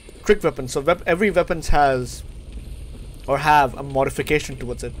 Trick weapons. So every weapon has or have a modification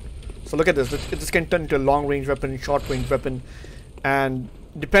towards it. So look at this. This can turn into a long-range weapon, short-range weapon, and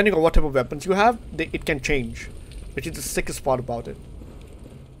depending on what type of weapons you have, it can change, which is the sickest part about it.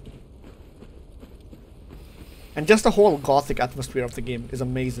 And just the whole gothic atmosphere of the game is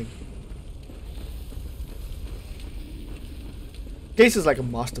amazing. Case is like a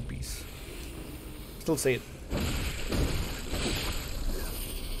masterpiece. Still say it.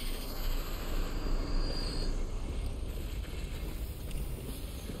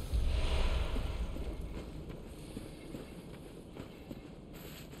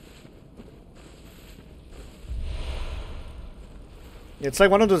 It's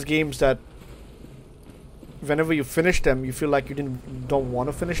like one of those games that whenever you finish them, you feel like you don't want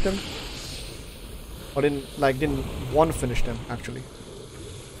to finish them, or didn't want to finish them actually.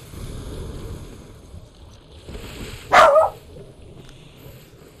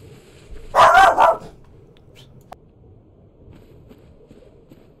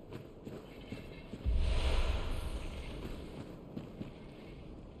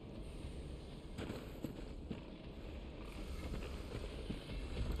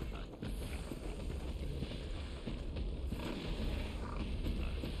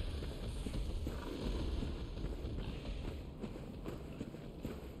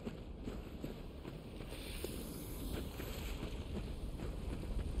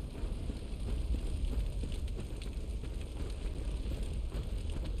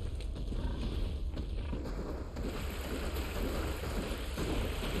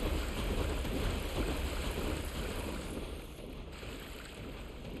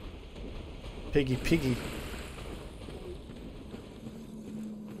 Piggy, piggy.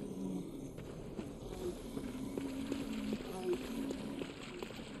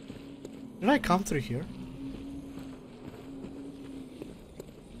 Did I come through here?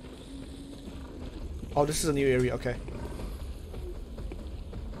 Oh, this is a new area, okay.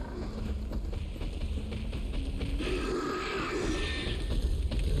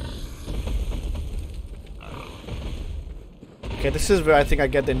 Okay, this is where I think I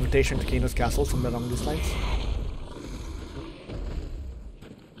get the invitation to Kano's castle, somewhere along these lines.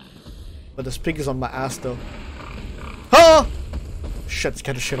 But this pig is on my ass though. Ah! Shit,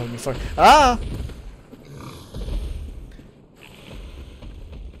 scared the shit on me, sorry. Ah!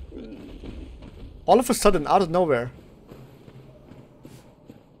 All of a sudden, out of nowhere.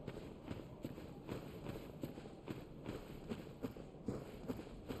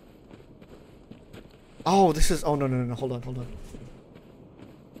 Oh, this is... Oh, no, no, no, hold on, hold on.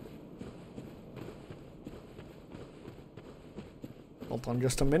 Hold on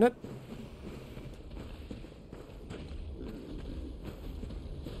just a minute.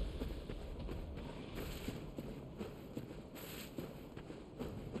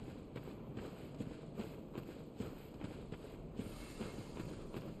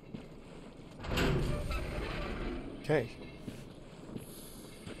 Okay.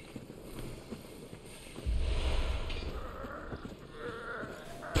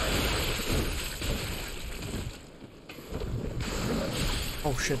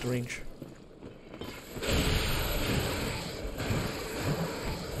 Oh shit, range.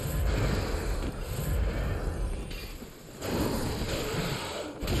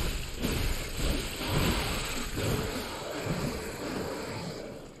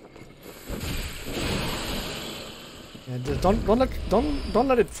 Yeah, just don't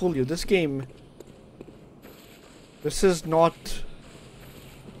let it fool you. This game, this is not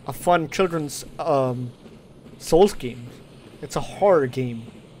a fun children's Souls game. It's a horror game.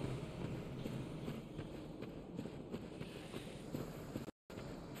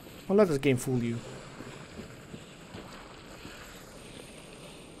 Don't let this game fool you.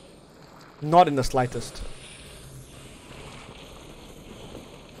 Not in the slightest.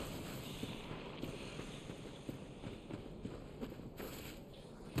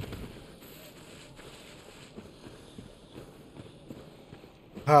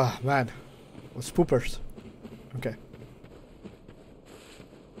 Ah, man. Those poopers. Okay.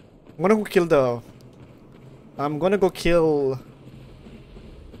 I'm gonna go kill the... I'm gonna go kill...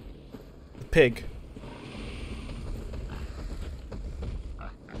 the pig.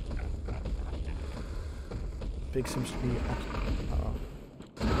 Pig seems to be... Okay.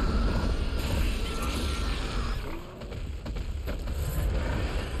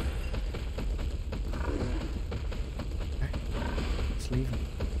 Let's leave him.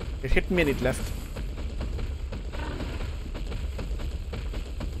 It hit me and it left.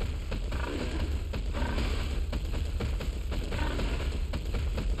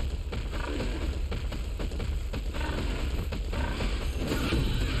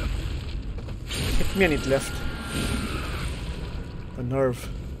 Me and it left. The nerve.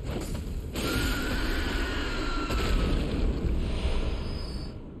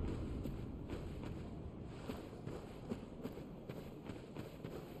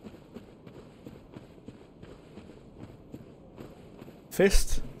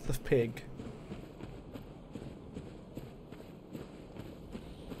 Fist the pig.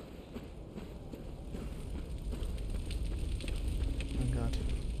 Oh god.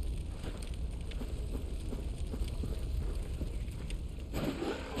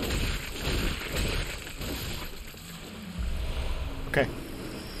 Okay.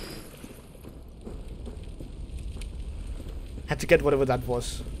 Had to get whatever that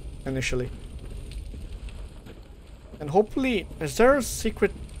was initially. And hopefully, is there a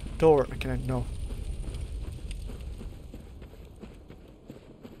secret door? I cannot know.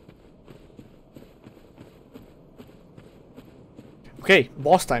 Okay,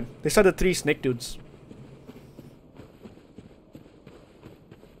 boss time. These are the 3 snake dudes.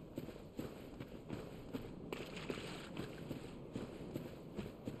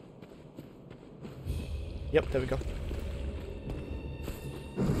 Yep, there we go.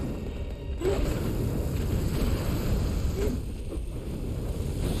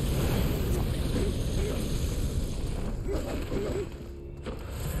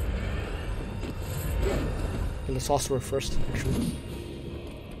 Kill the sorcerer first, actually.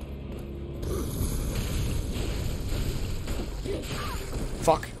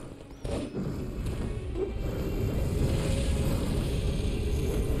 Fuck.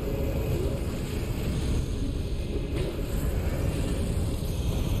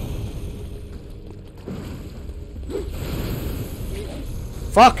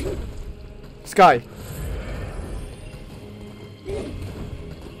 Fuck! This guy.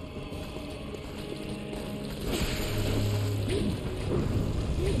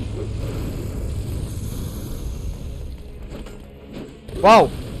 Wow!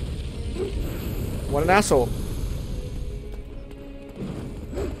 What an asshole.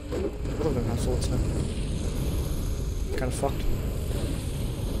 Both of them have swords now. Kind of fucked.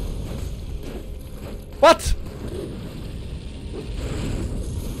 What?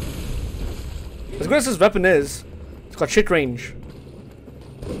 As good as this weapon is, it's got shit range.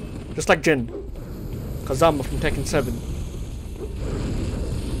 Just like Jin. Kazama from Tekken 7.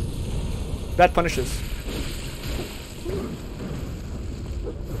 That punishes.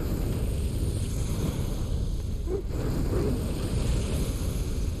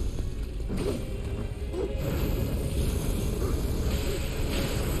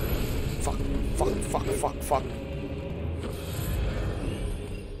 Fuck.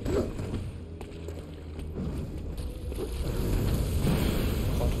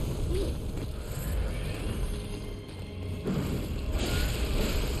 God.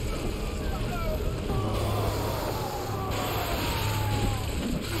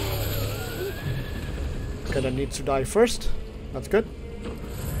 Okay, that needs to die first. That's good.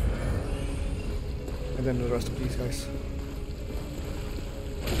 And then the rest of these guys.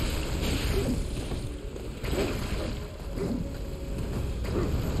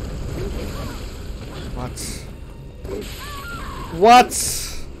 What?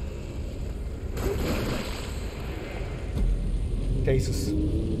 Jesus.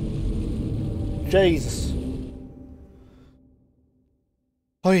 Jesus.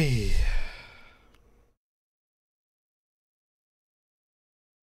 Oi.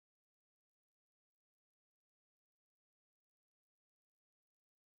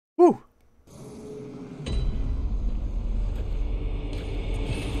 Woo.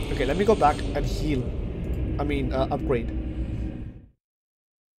 Okay, let me go back and heal. I mean, upgrade.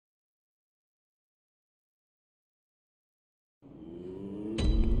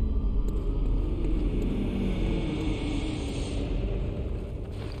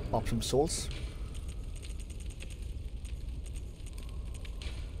 Pop some souls.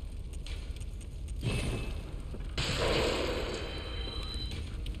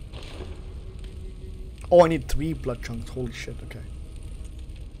 Oh, I need 3 blood chunks. Holy shit, okay.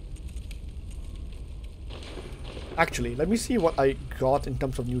 Actually, let me see what I got in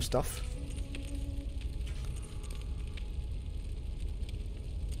terms of new stuff.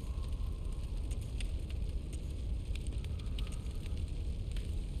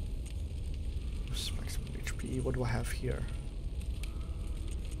 What do I have here?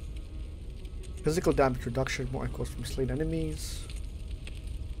 Physical damage reduction, more echoes from slain enemies.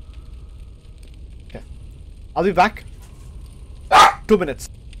 Okay. I'll be back. 2 minutes.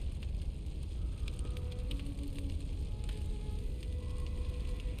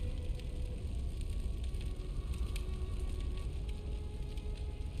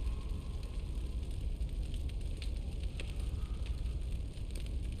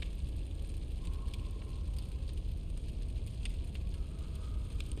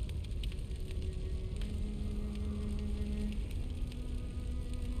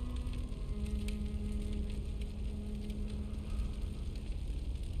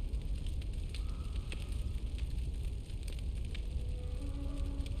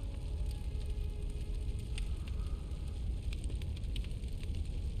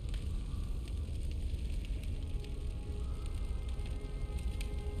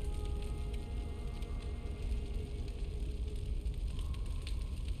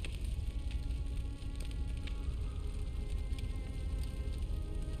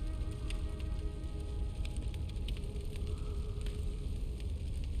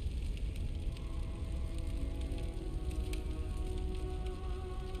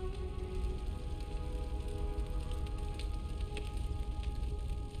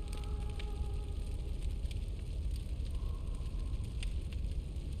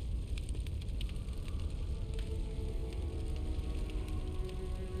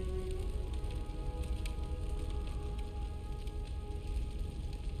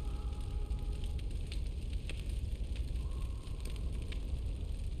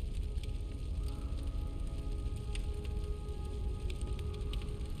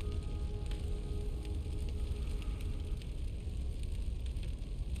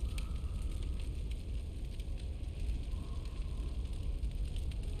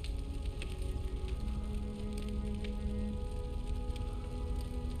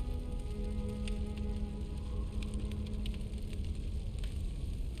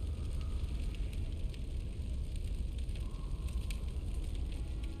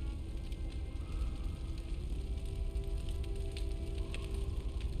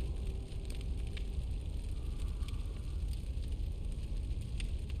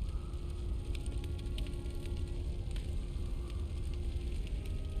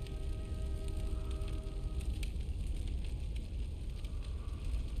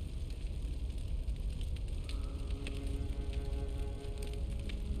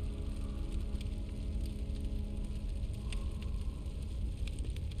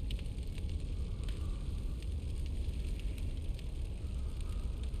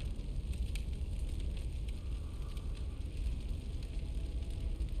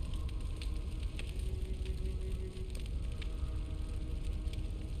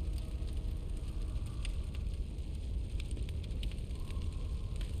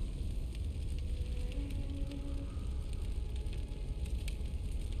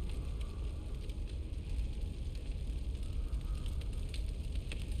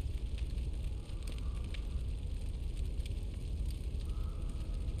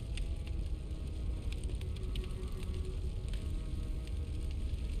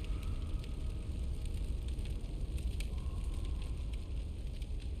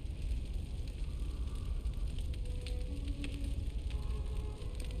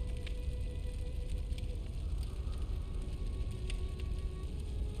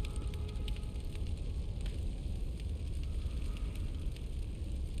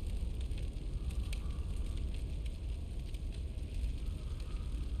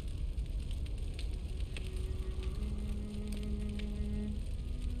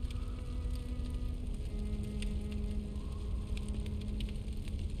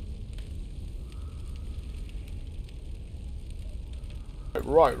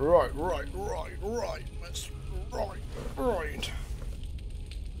 Right. That's right.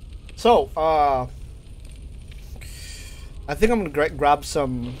 So, I think I'm gonna grab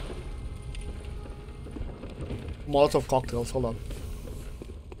some Molotov cocktails. Hold on.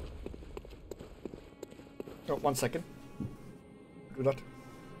 Oh, 1 second. Do that.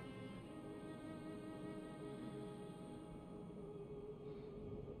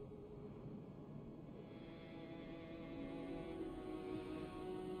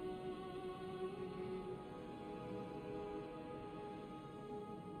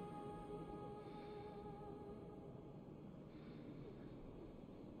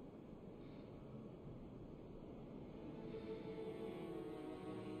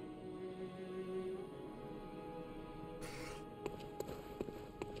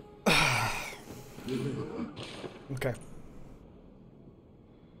 Okay.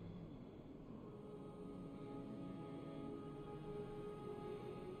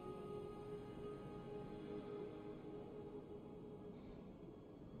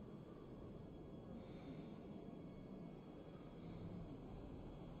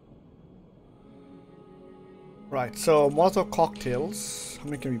 Right, so Molotov cocktails. How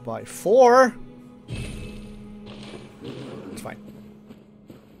many can we buy? 4? It's fine.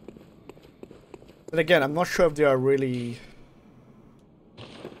 But again, I'm not sure if they are really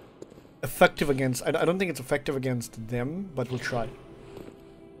effective against... I don't think it's effective against them, but we'll try.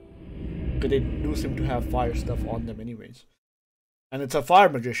 Because they do seem to have fire stuff on them anyways. And it's a fire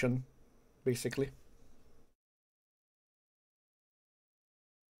magician, basically.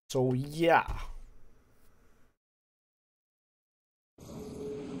 So, yeah.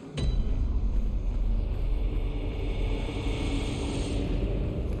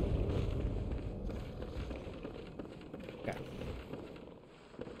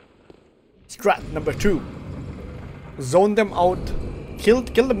 Strat number 2. Zone them out. Kill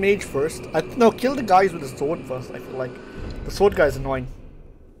the mage first. No, kill the guys with the sword first. I feel like the sword guy is annoying.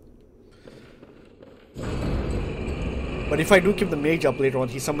 But if I do keep the mage up later on,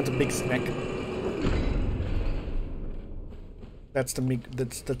 he summons a big snake. That's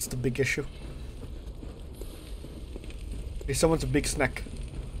the big issue. He summons a big snake.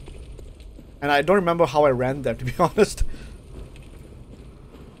 And I don't remember how I ran that, to be honest.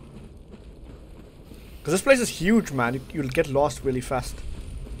 Because this place is huge, man. You'll get lost really fast.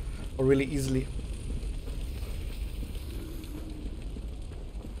 Or really easily.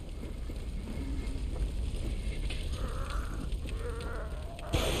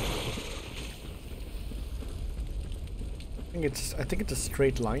 I think it's a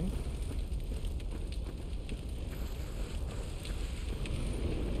straight line.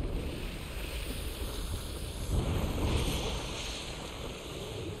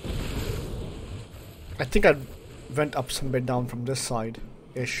 I think I went up somewhere down from this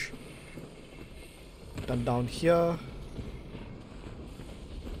side-ish. Then down here.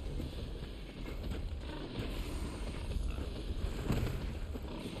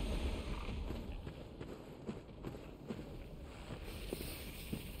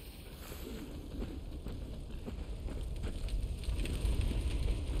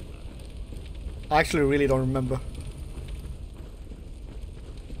 I actually really don't remember.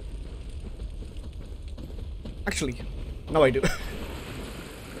 Actually, no, I do.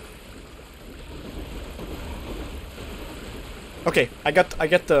 Okay, I get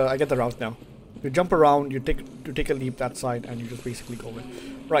the route now. You jump around, you take a leap that side, and you just basically go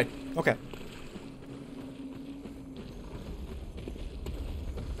in. Right. Okay.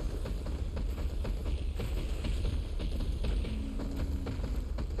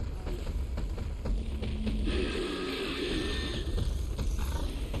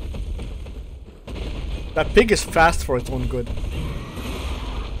 That pig is fast for its own good.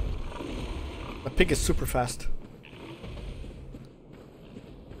 That pig is super fast.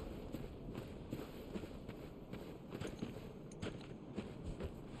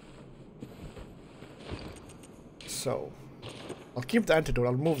 So, I'll keep the antidote.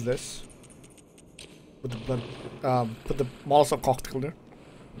 I'll move this. Put the blood. Put the Molotov cocktail there.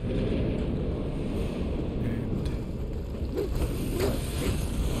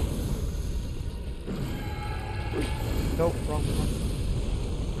 No, wrong.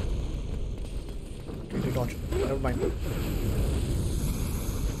 Okay, dodge. Never mind.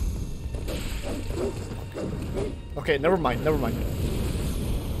 Okay, never mind.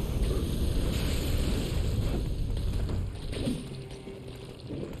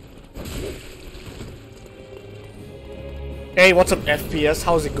 Hey, what's up, FPS?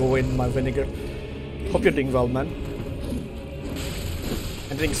 How's it going, my vinegar? Hope you're doing well, man.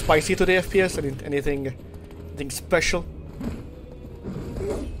 Anything spicy today, FPS? Anything special?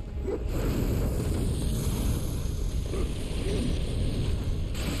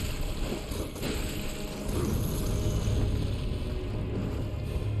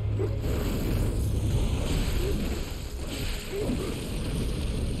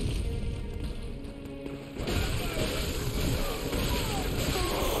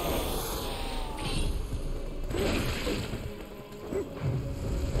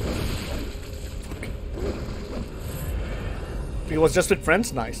 He was just with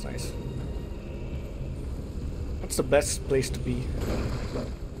friends? Nice, nice. What's the best place to be?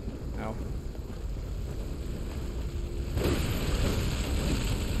 Now.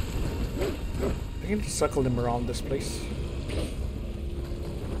 I can just circle them around this place.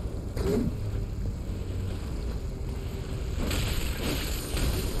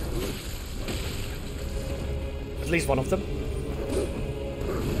 At least one of them.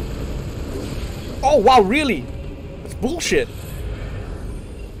 Oh wow, really? That's bullshit.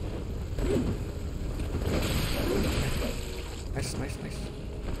 Nice, nice, nice.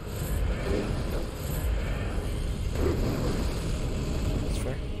 That's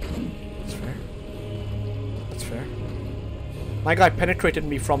fair. That's fair. That's fair. My guy penetrated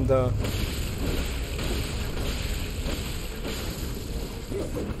me from the...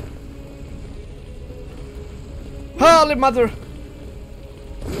 Holy mother!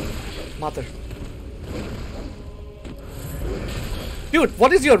 Mother. Dude,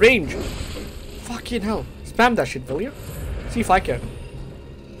 what is your range? Fucking hell. Spam that shit, will you? See if I can.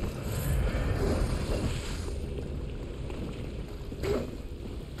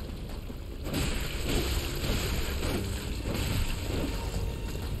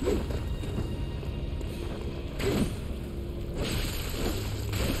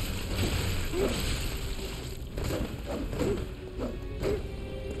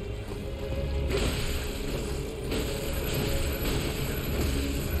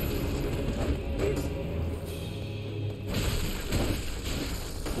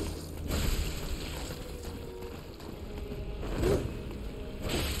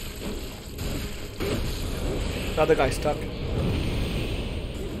 The other guy's stuck.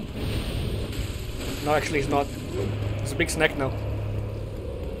 No, actually he's not. It's a big snack now.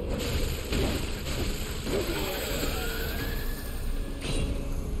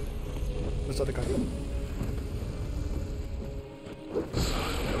 Where's the other guy?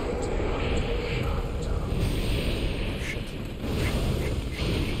 Shit.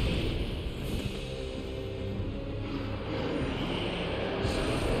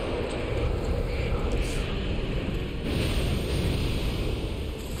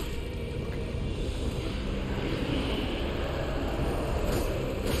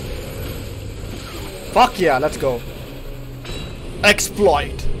 Fuck yeah, let's go.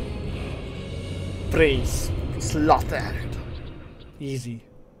 Exploit. Praise. Slaughtered. Easy.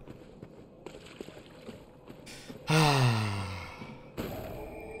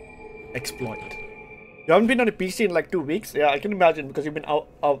 Exploit. You haven't been on a PC in like 2 weeks? Yeah, I can imagine because you've been out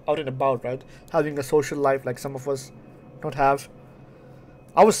and about, right? Having a social life like some of us don't have.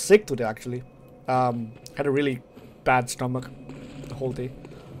 I was sick today actually. Had a really bad stomach the whole day.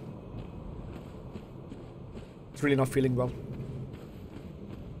 Really not feeling well.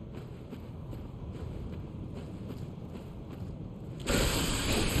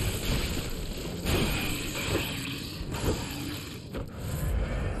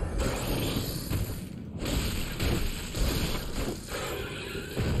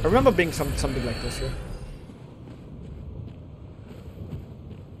 I remember being something like this, yeah.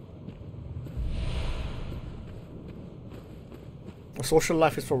 A social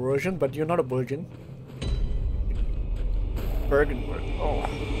life is for virgin, but you're not a virgin. Bergenworth. Oh.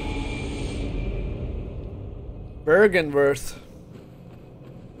 Bergenworth.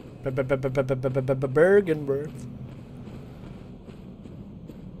 Bergenworth.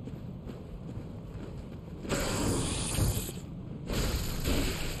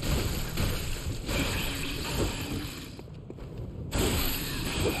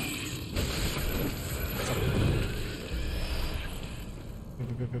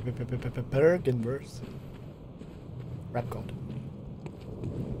 Bergenworth. Rat God.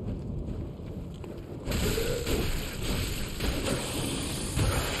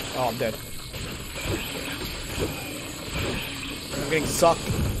 Oh, I'm dead. I'm getting sucked.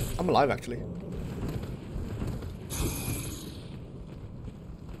 I'm alive, actually.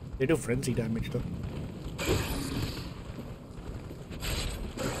 They do frenzy damage, though.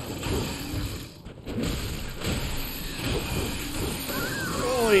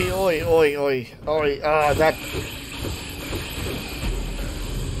 Oi, oi, oi, oi, oi. Ah, that...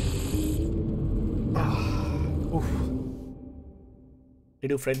 Oof. They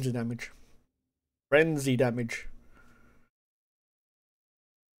do frenzy damage. Frenzy damage.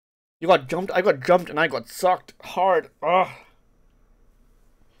 You got jumped, I got jumped, and I got sucked hard. Ugh.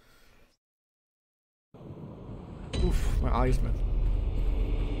 Oof, my eyes, man.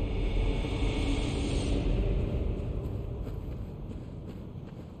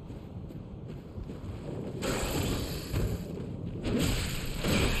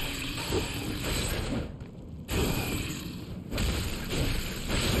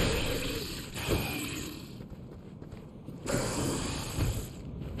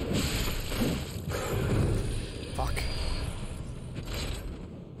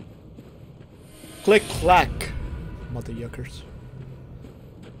 Click clack, mother yuckers.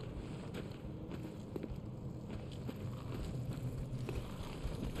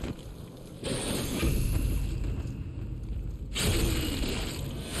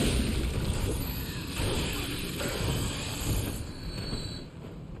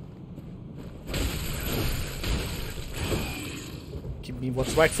 Give me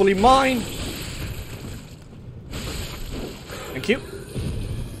what's rightfully mine. Thank you.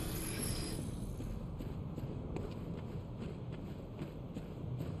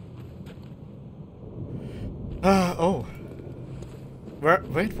 Oh.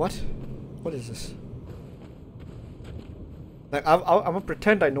 Wait, what? What is this? Like, I'm gonna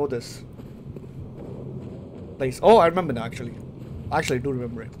pretend I know this place. Oh, I remember now, actually. Actually, I do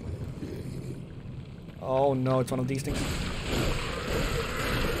remember it. Oh no, it's one of these things.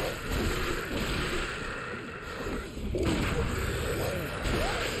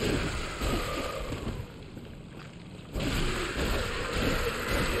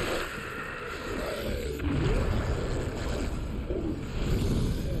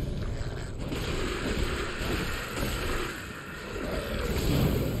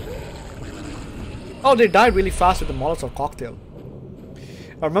 Oh, they died really fast with the Molotov cocktail.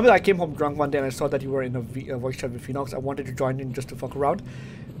 I remember I came home drunk one day and I saw that you were in a voice chat with Phoenix. I wanted to join in just to fuck around.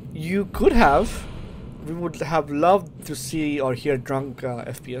 You could have. We would have loved to see or hear drunk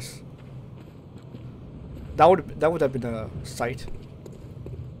FPS. That would have been a sight.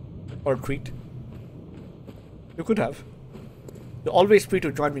 Or a treat. You could have. You're always free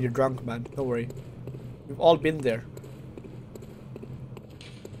to join when you're drunk, man. Don't worry. We've all been there.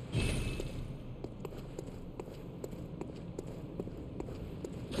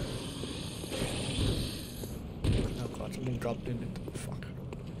 Something dropped in it. Fuck.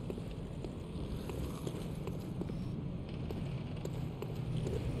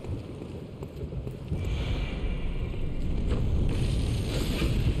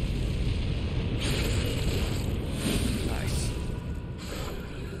 Nice.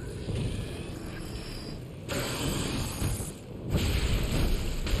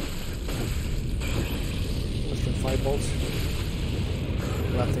 Less than 5 bolts.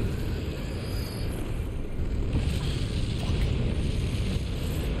 Nothing.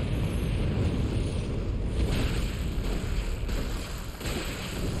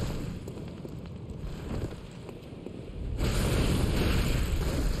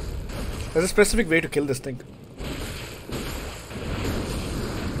 There's a specific way to kill this thing.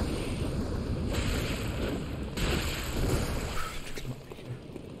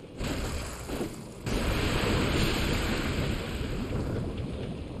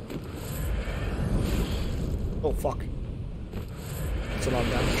 Oh fuck. That's a lot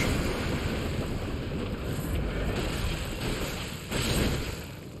of damage.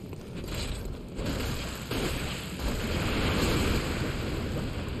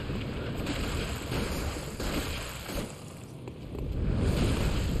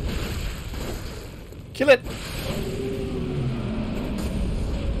 Kill it!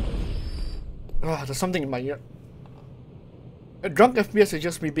 Ah, there's something in my ear. A drunk FPS is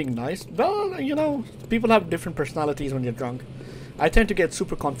just me being nice. Well, you know, people have different personalities when you're drunk. I tend to get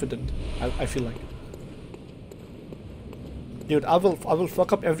super confident. I feel like. Dude, I will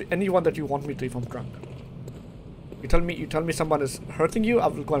fuck up anyone that you want me to if I'm drunk. You tell me someone is hurting you, I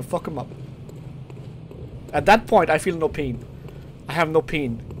will go and fuck them up. At that point, I feel no pain. I have no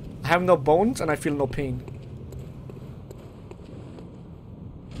pain. I have no bones and I feel no pain.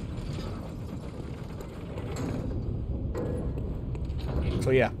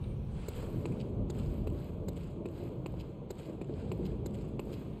 So yeah.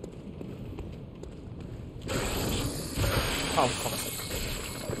 Oh fuck.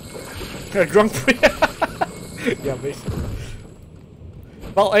 Drunk free. Yeah, basically.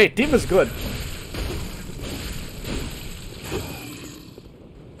 Well, hey, team is good.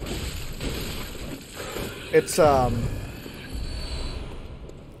 It's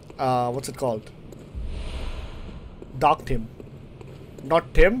what's it called? Dark Tim.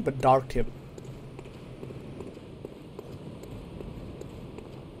 Not Tim, but Dark Tim.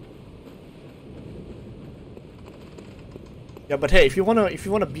 Yeah, but hey, if you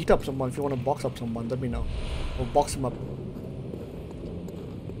wanna beat up someone, if you wanna box up someone, let me know. We'll box him up.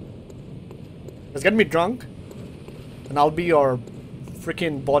 Just get me drunk, and I'll be your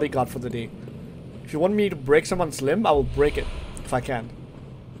freaking bodyguard for the day. If you want me to break someone's limb, I will break it if I can.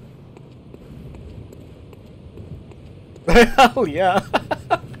 Hell yeah!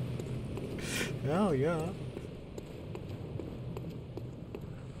 Hell yeah!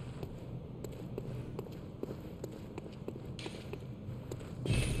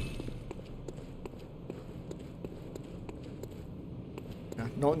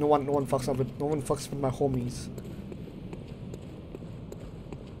 No one fucks up with my homies.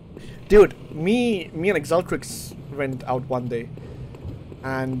 Dude, me and Exaltrix went out one day,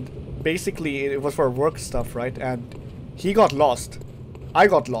 and basically it was for work stuff, right? And he got lost, I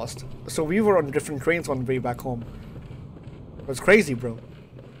got lost, so we were on different trains on the way back home. It was crazy, bro.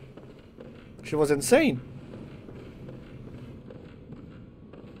 She was insane.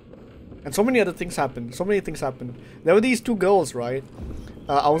 And so many other things happened. So many things happened. There were these two girls, right?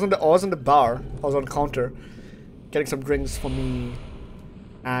 I was in the bar. I was on the counter, getting some drinks for me,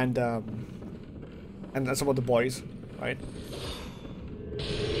 and some of the boys, right?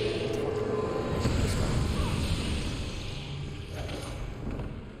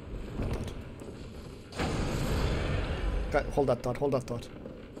 Okay, hold that thought. Hold that thought.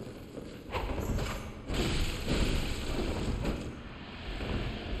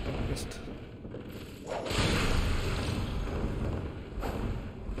 Just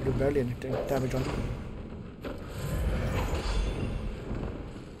do barely any damage on him.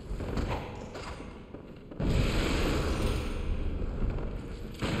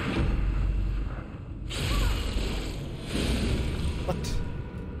 What?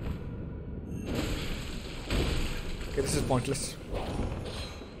 Okay, this is pointless.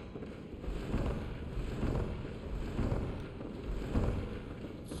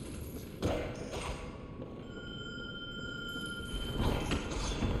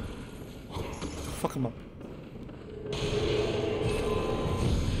 Fuck him up.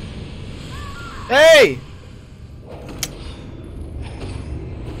 Hey!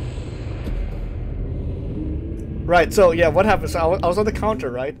 Right, so yeah, what happened? So I was on the counter,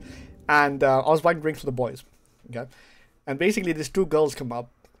 right? And I was buying drinks for the boys. Okay? And basically these two girls come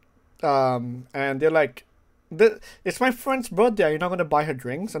up. And they're like, it's my friend's birthday, you're not gonna buy her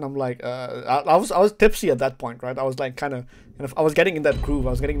drinks? And I'm like, I was tipsy at that point, right? I was like kind of I was getting in that groove,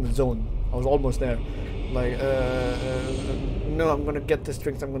 I was getting in the zone. I was almost there. Like, no, I'm gonna get this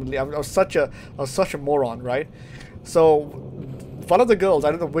drinks, I'm gonna leave. I was such a moron, right? So one of the girls,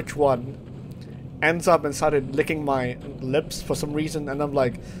 I don't know which one, ends up and started licking my lips for some reason, and I'm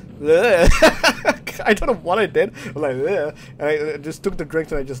like, ugh. I don't know what I did. I'm like, ugh. And I just took the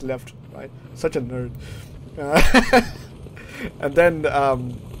drinks and I just left, right? Such a nerd. And then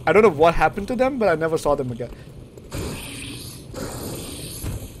I don't know what happened to them, but I never saw them again.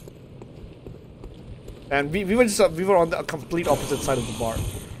 And we were on the complete opposite side of the bar,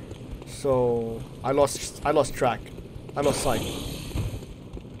 so I lost track, I lost sight.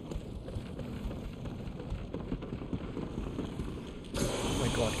 Oh my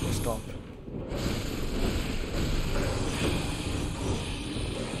god, can you stop?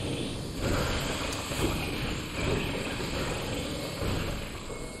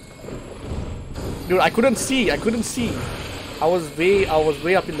 Dude, I couldn't see. I was way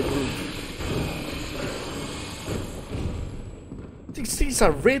up in the groove. These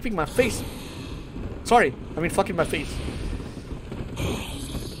are raping my face. Sorry, I mean fucking my face.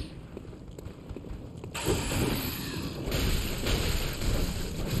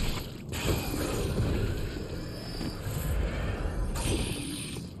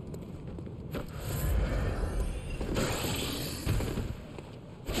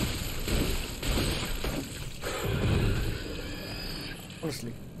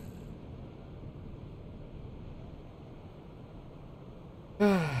 Honestly.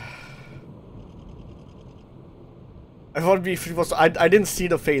 I thought if it was, I didn't see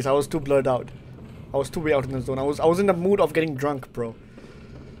the face. I was too blurred out. I was too way out in the zone. I was in the mood of getting drunk, bro.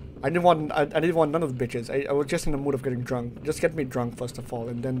 I didn't want none of the bitches. I was just in the mood of getting drunk. Just get me drunk first of all,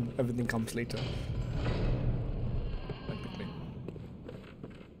 and then everything comes later.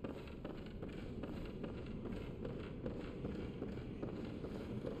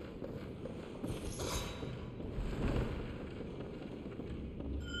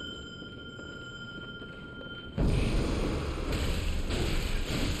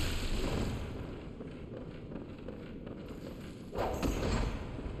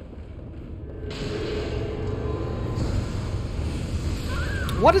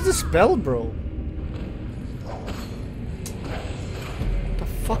 What is the spell, bro?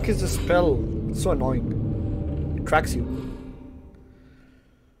 fuck is this spell? It's so annoying. It tracks you.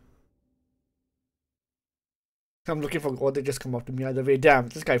 I'm looking for God, they just come up to me either way. Damn,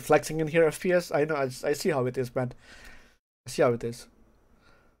 this guy flexing in here, FPS. I know, I see how it is, man. I see how it is.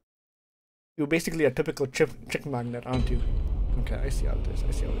 You're basically a typical chick magnet, aren't you? Okay, I see how it is.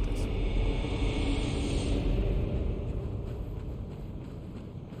 I see how it is.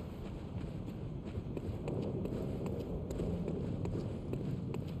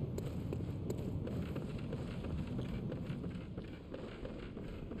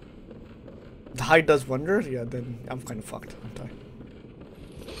 The height does wonders? Yeah, then I'm kind of fucked, aren't I?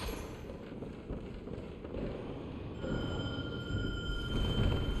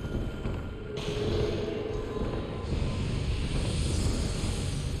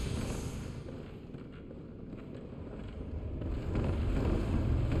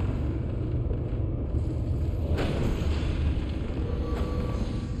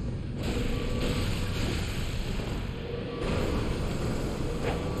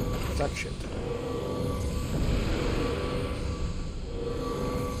 That shit.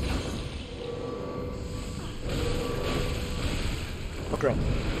 Oh, girl.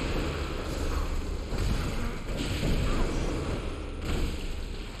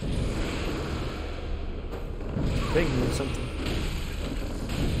 Big or something.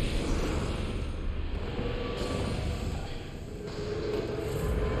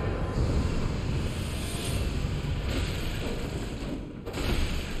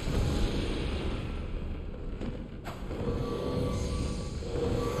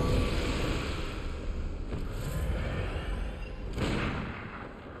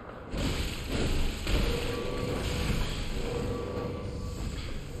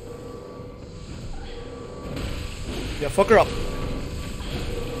 Yeah, fuck her up.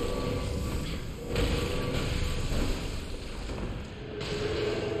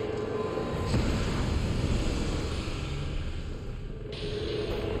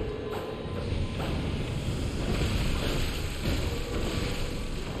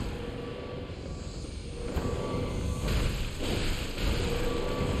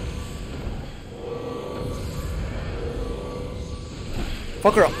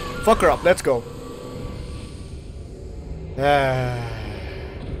 Fuck her up. Fuck her up. Let's go.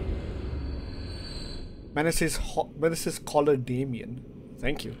 Menace's caller Damien.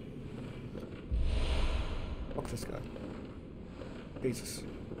 Thank you. Fuck this guy. Jesus.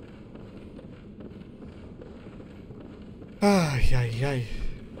 Ay.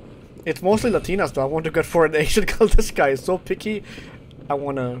 It's mostly Latinas though. I want to get for an Asian girl. This guy is so picky. I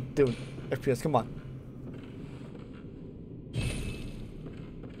wanna do FPS. Come on.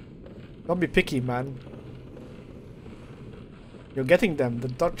 Don't be picky, man. You're getting them.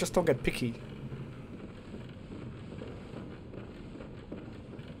 Just don't get picky.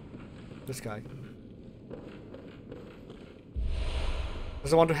 This guy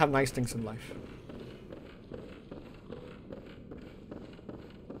doesn't want to have nice things in life.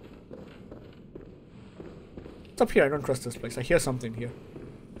 What's up here? I don't trust this place. I hear something here.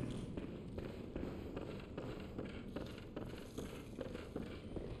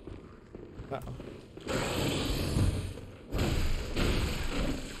 Uh-oh.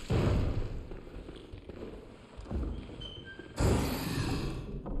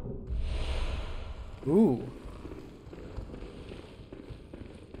 Ooh.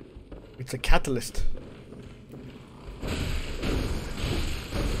 It's a catalyst.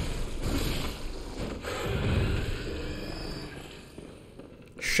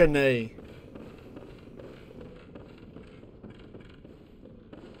 Shanae.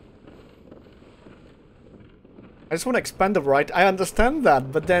 I just want to expand the right. I understand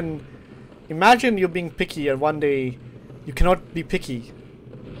that, but then imagine you being picky and one day you cannot be picky.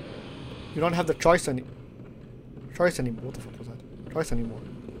 You don't have the choice anymore. What the fuck was that? Choice anymore.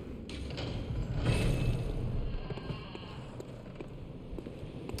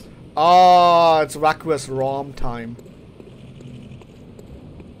 Ah, it's vacuous ROM time.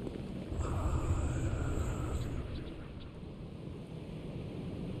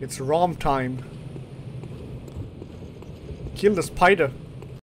 It's ROM time. Kill the spider.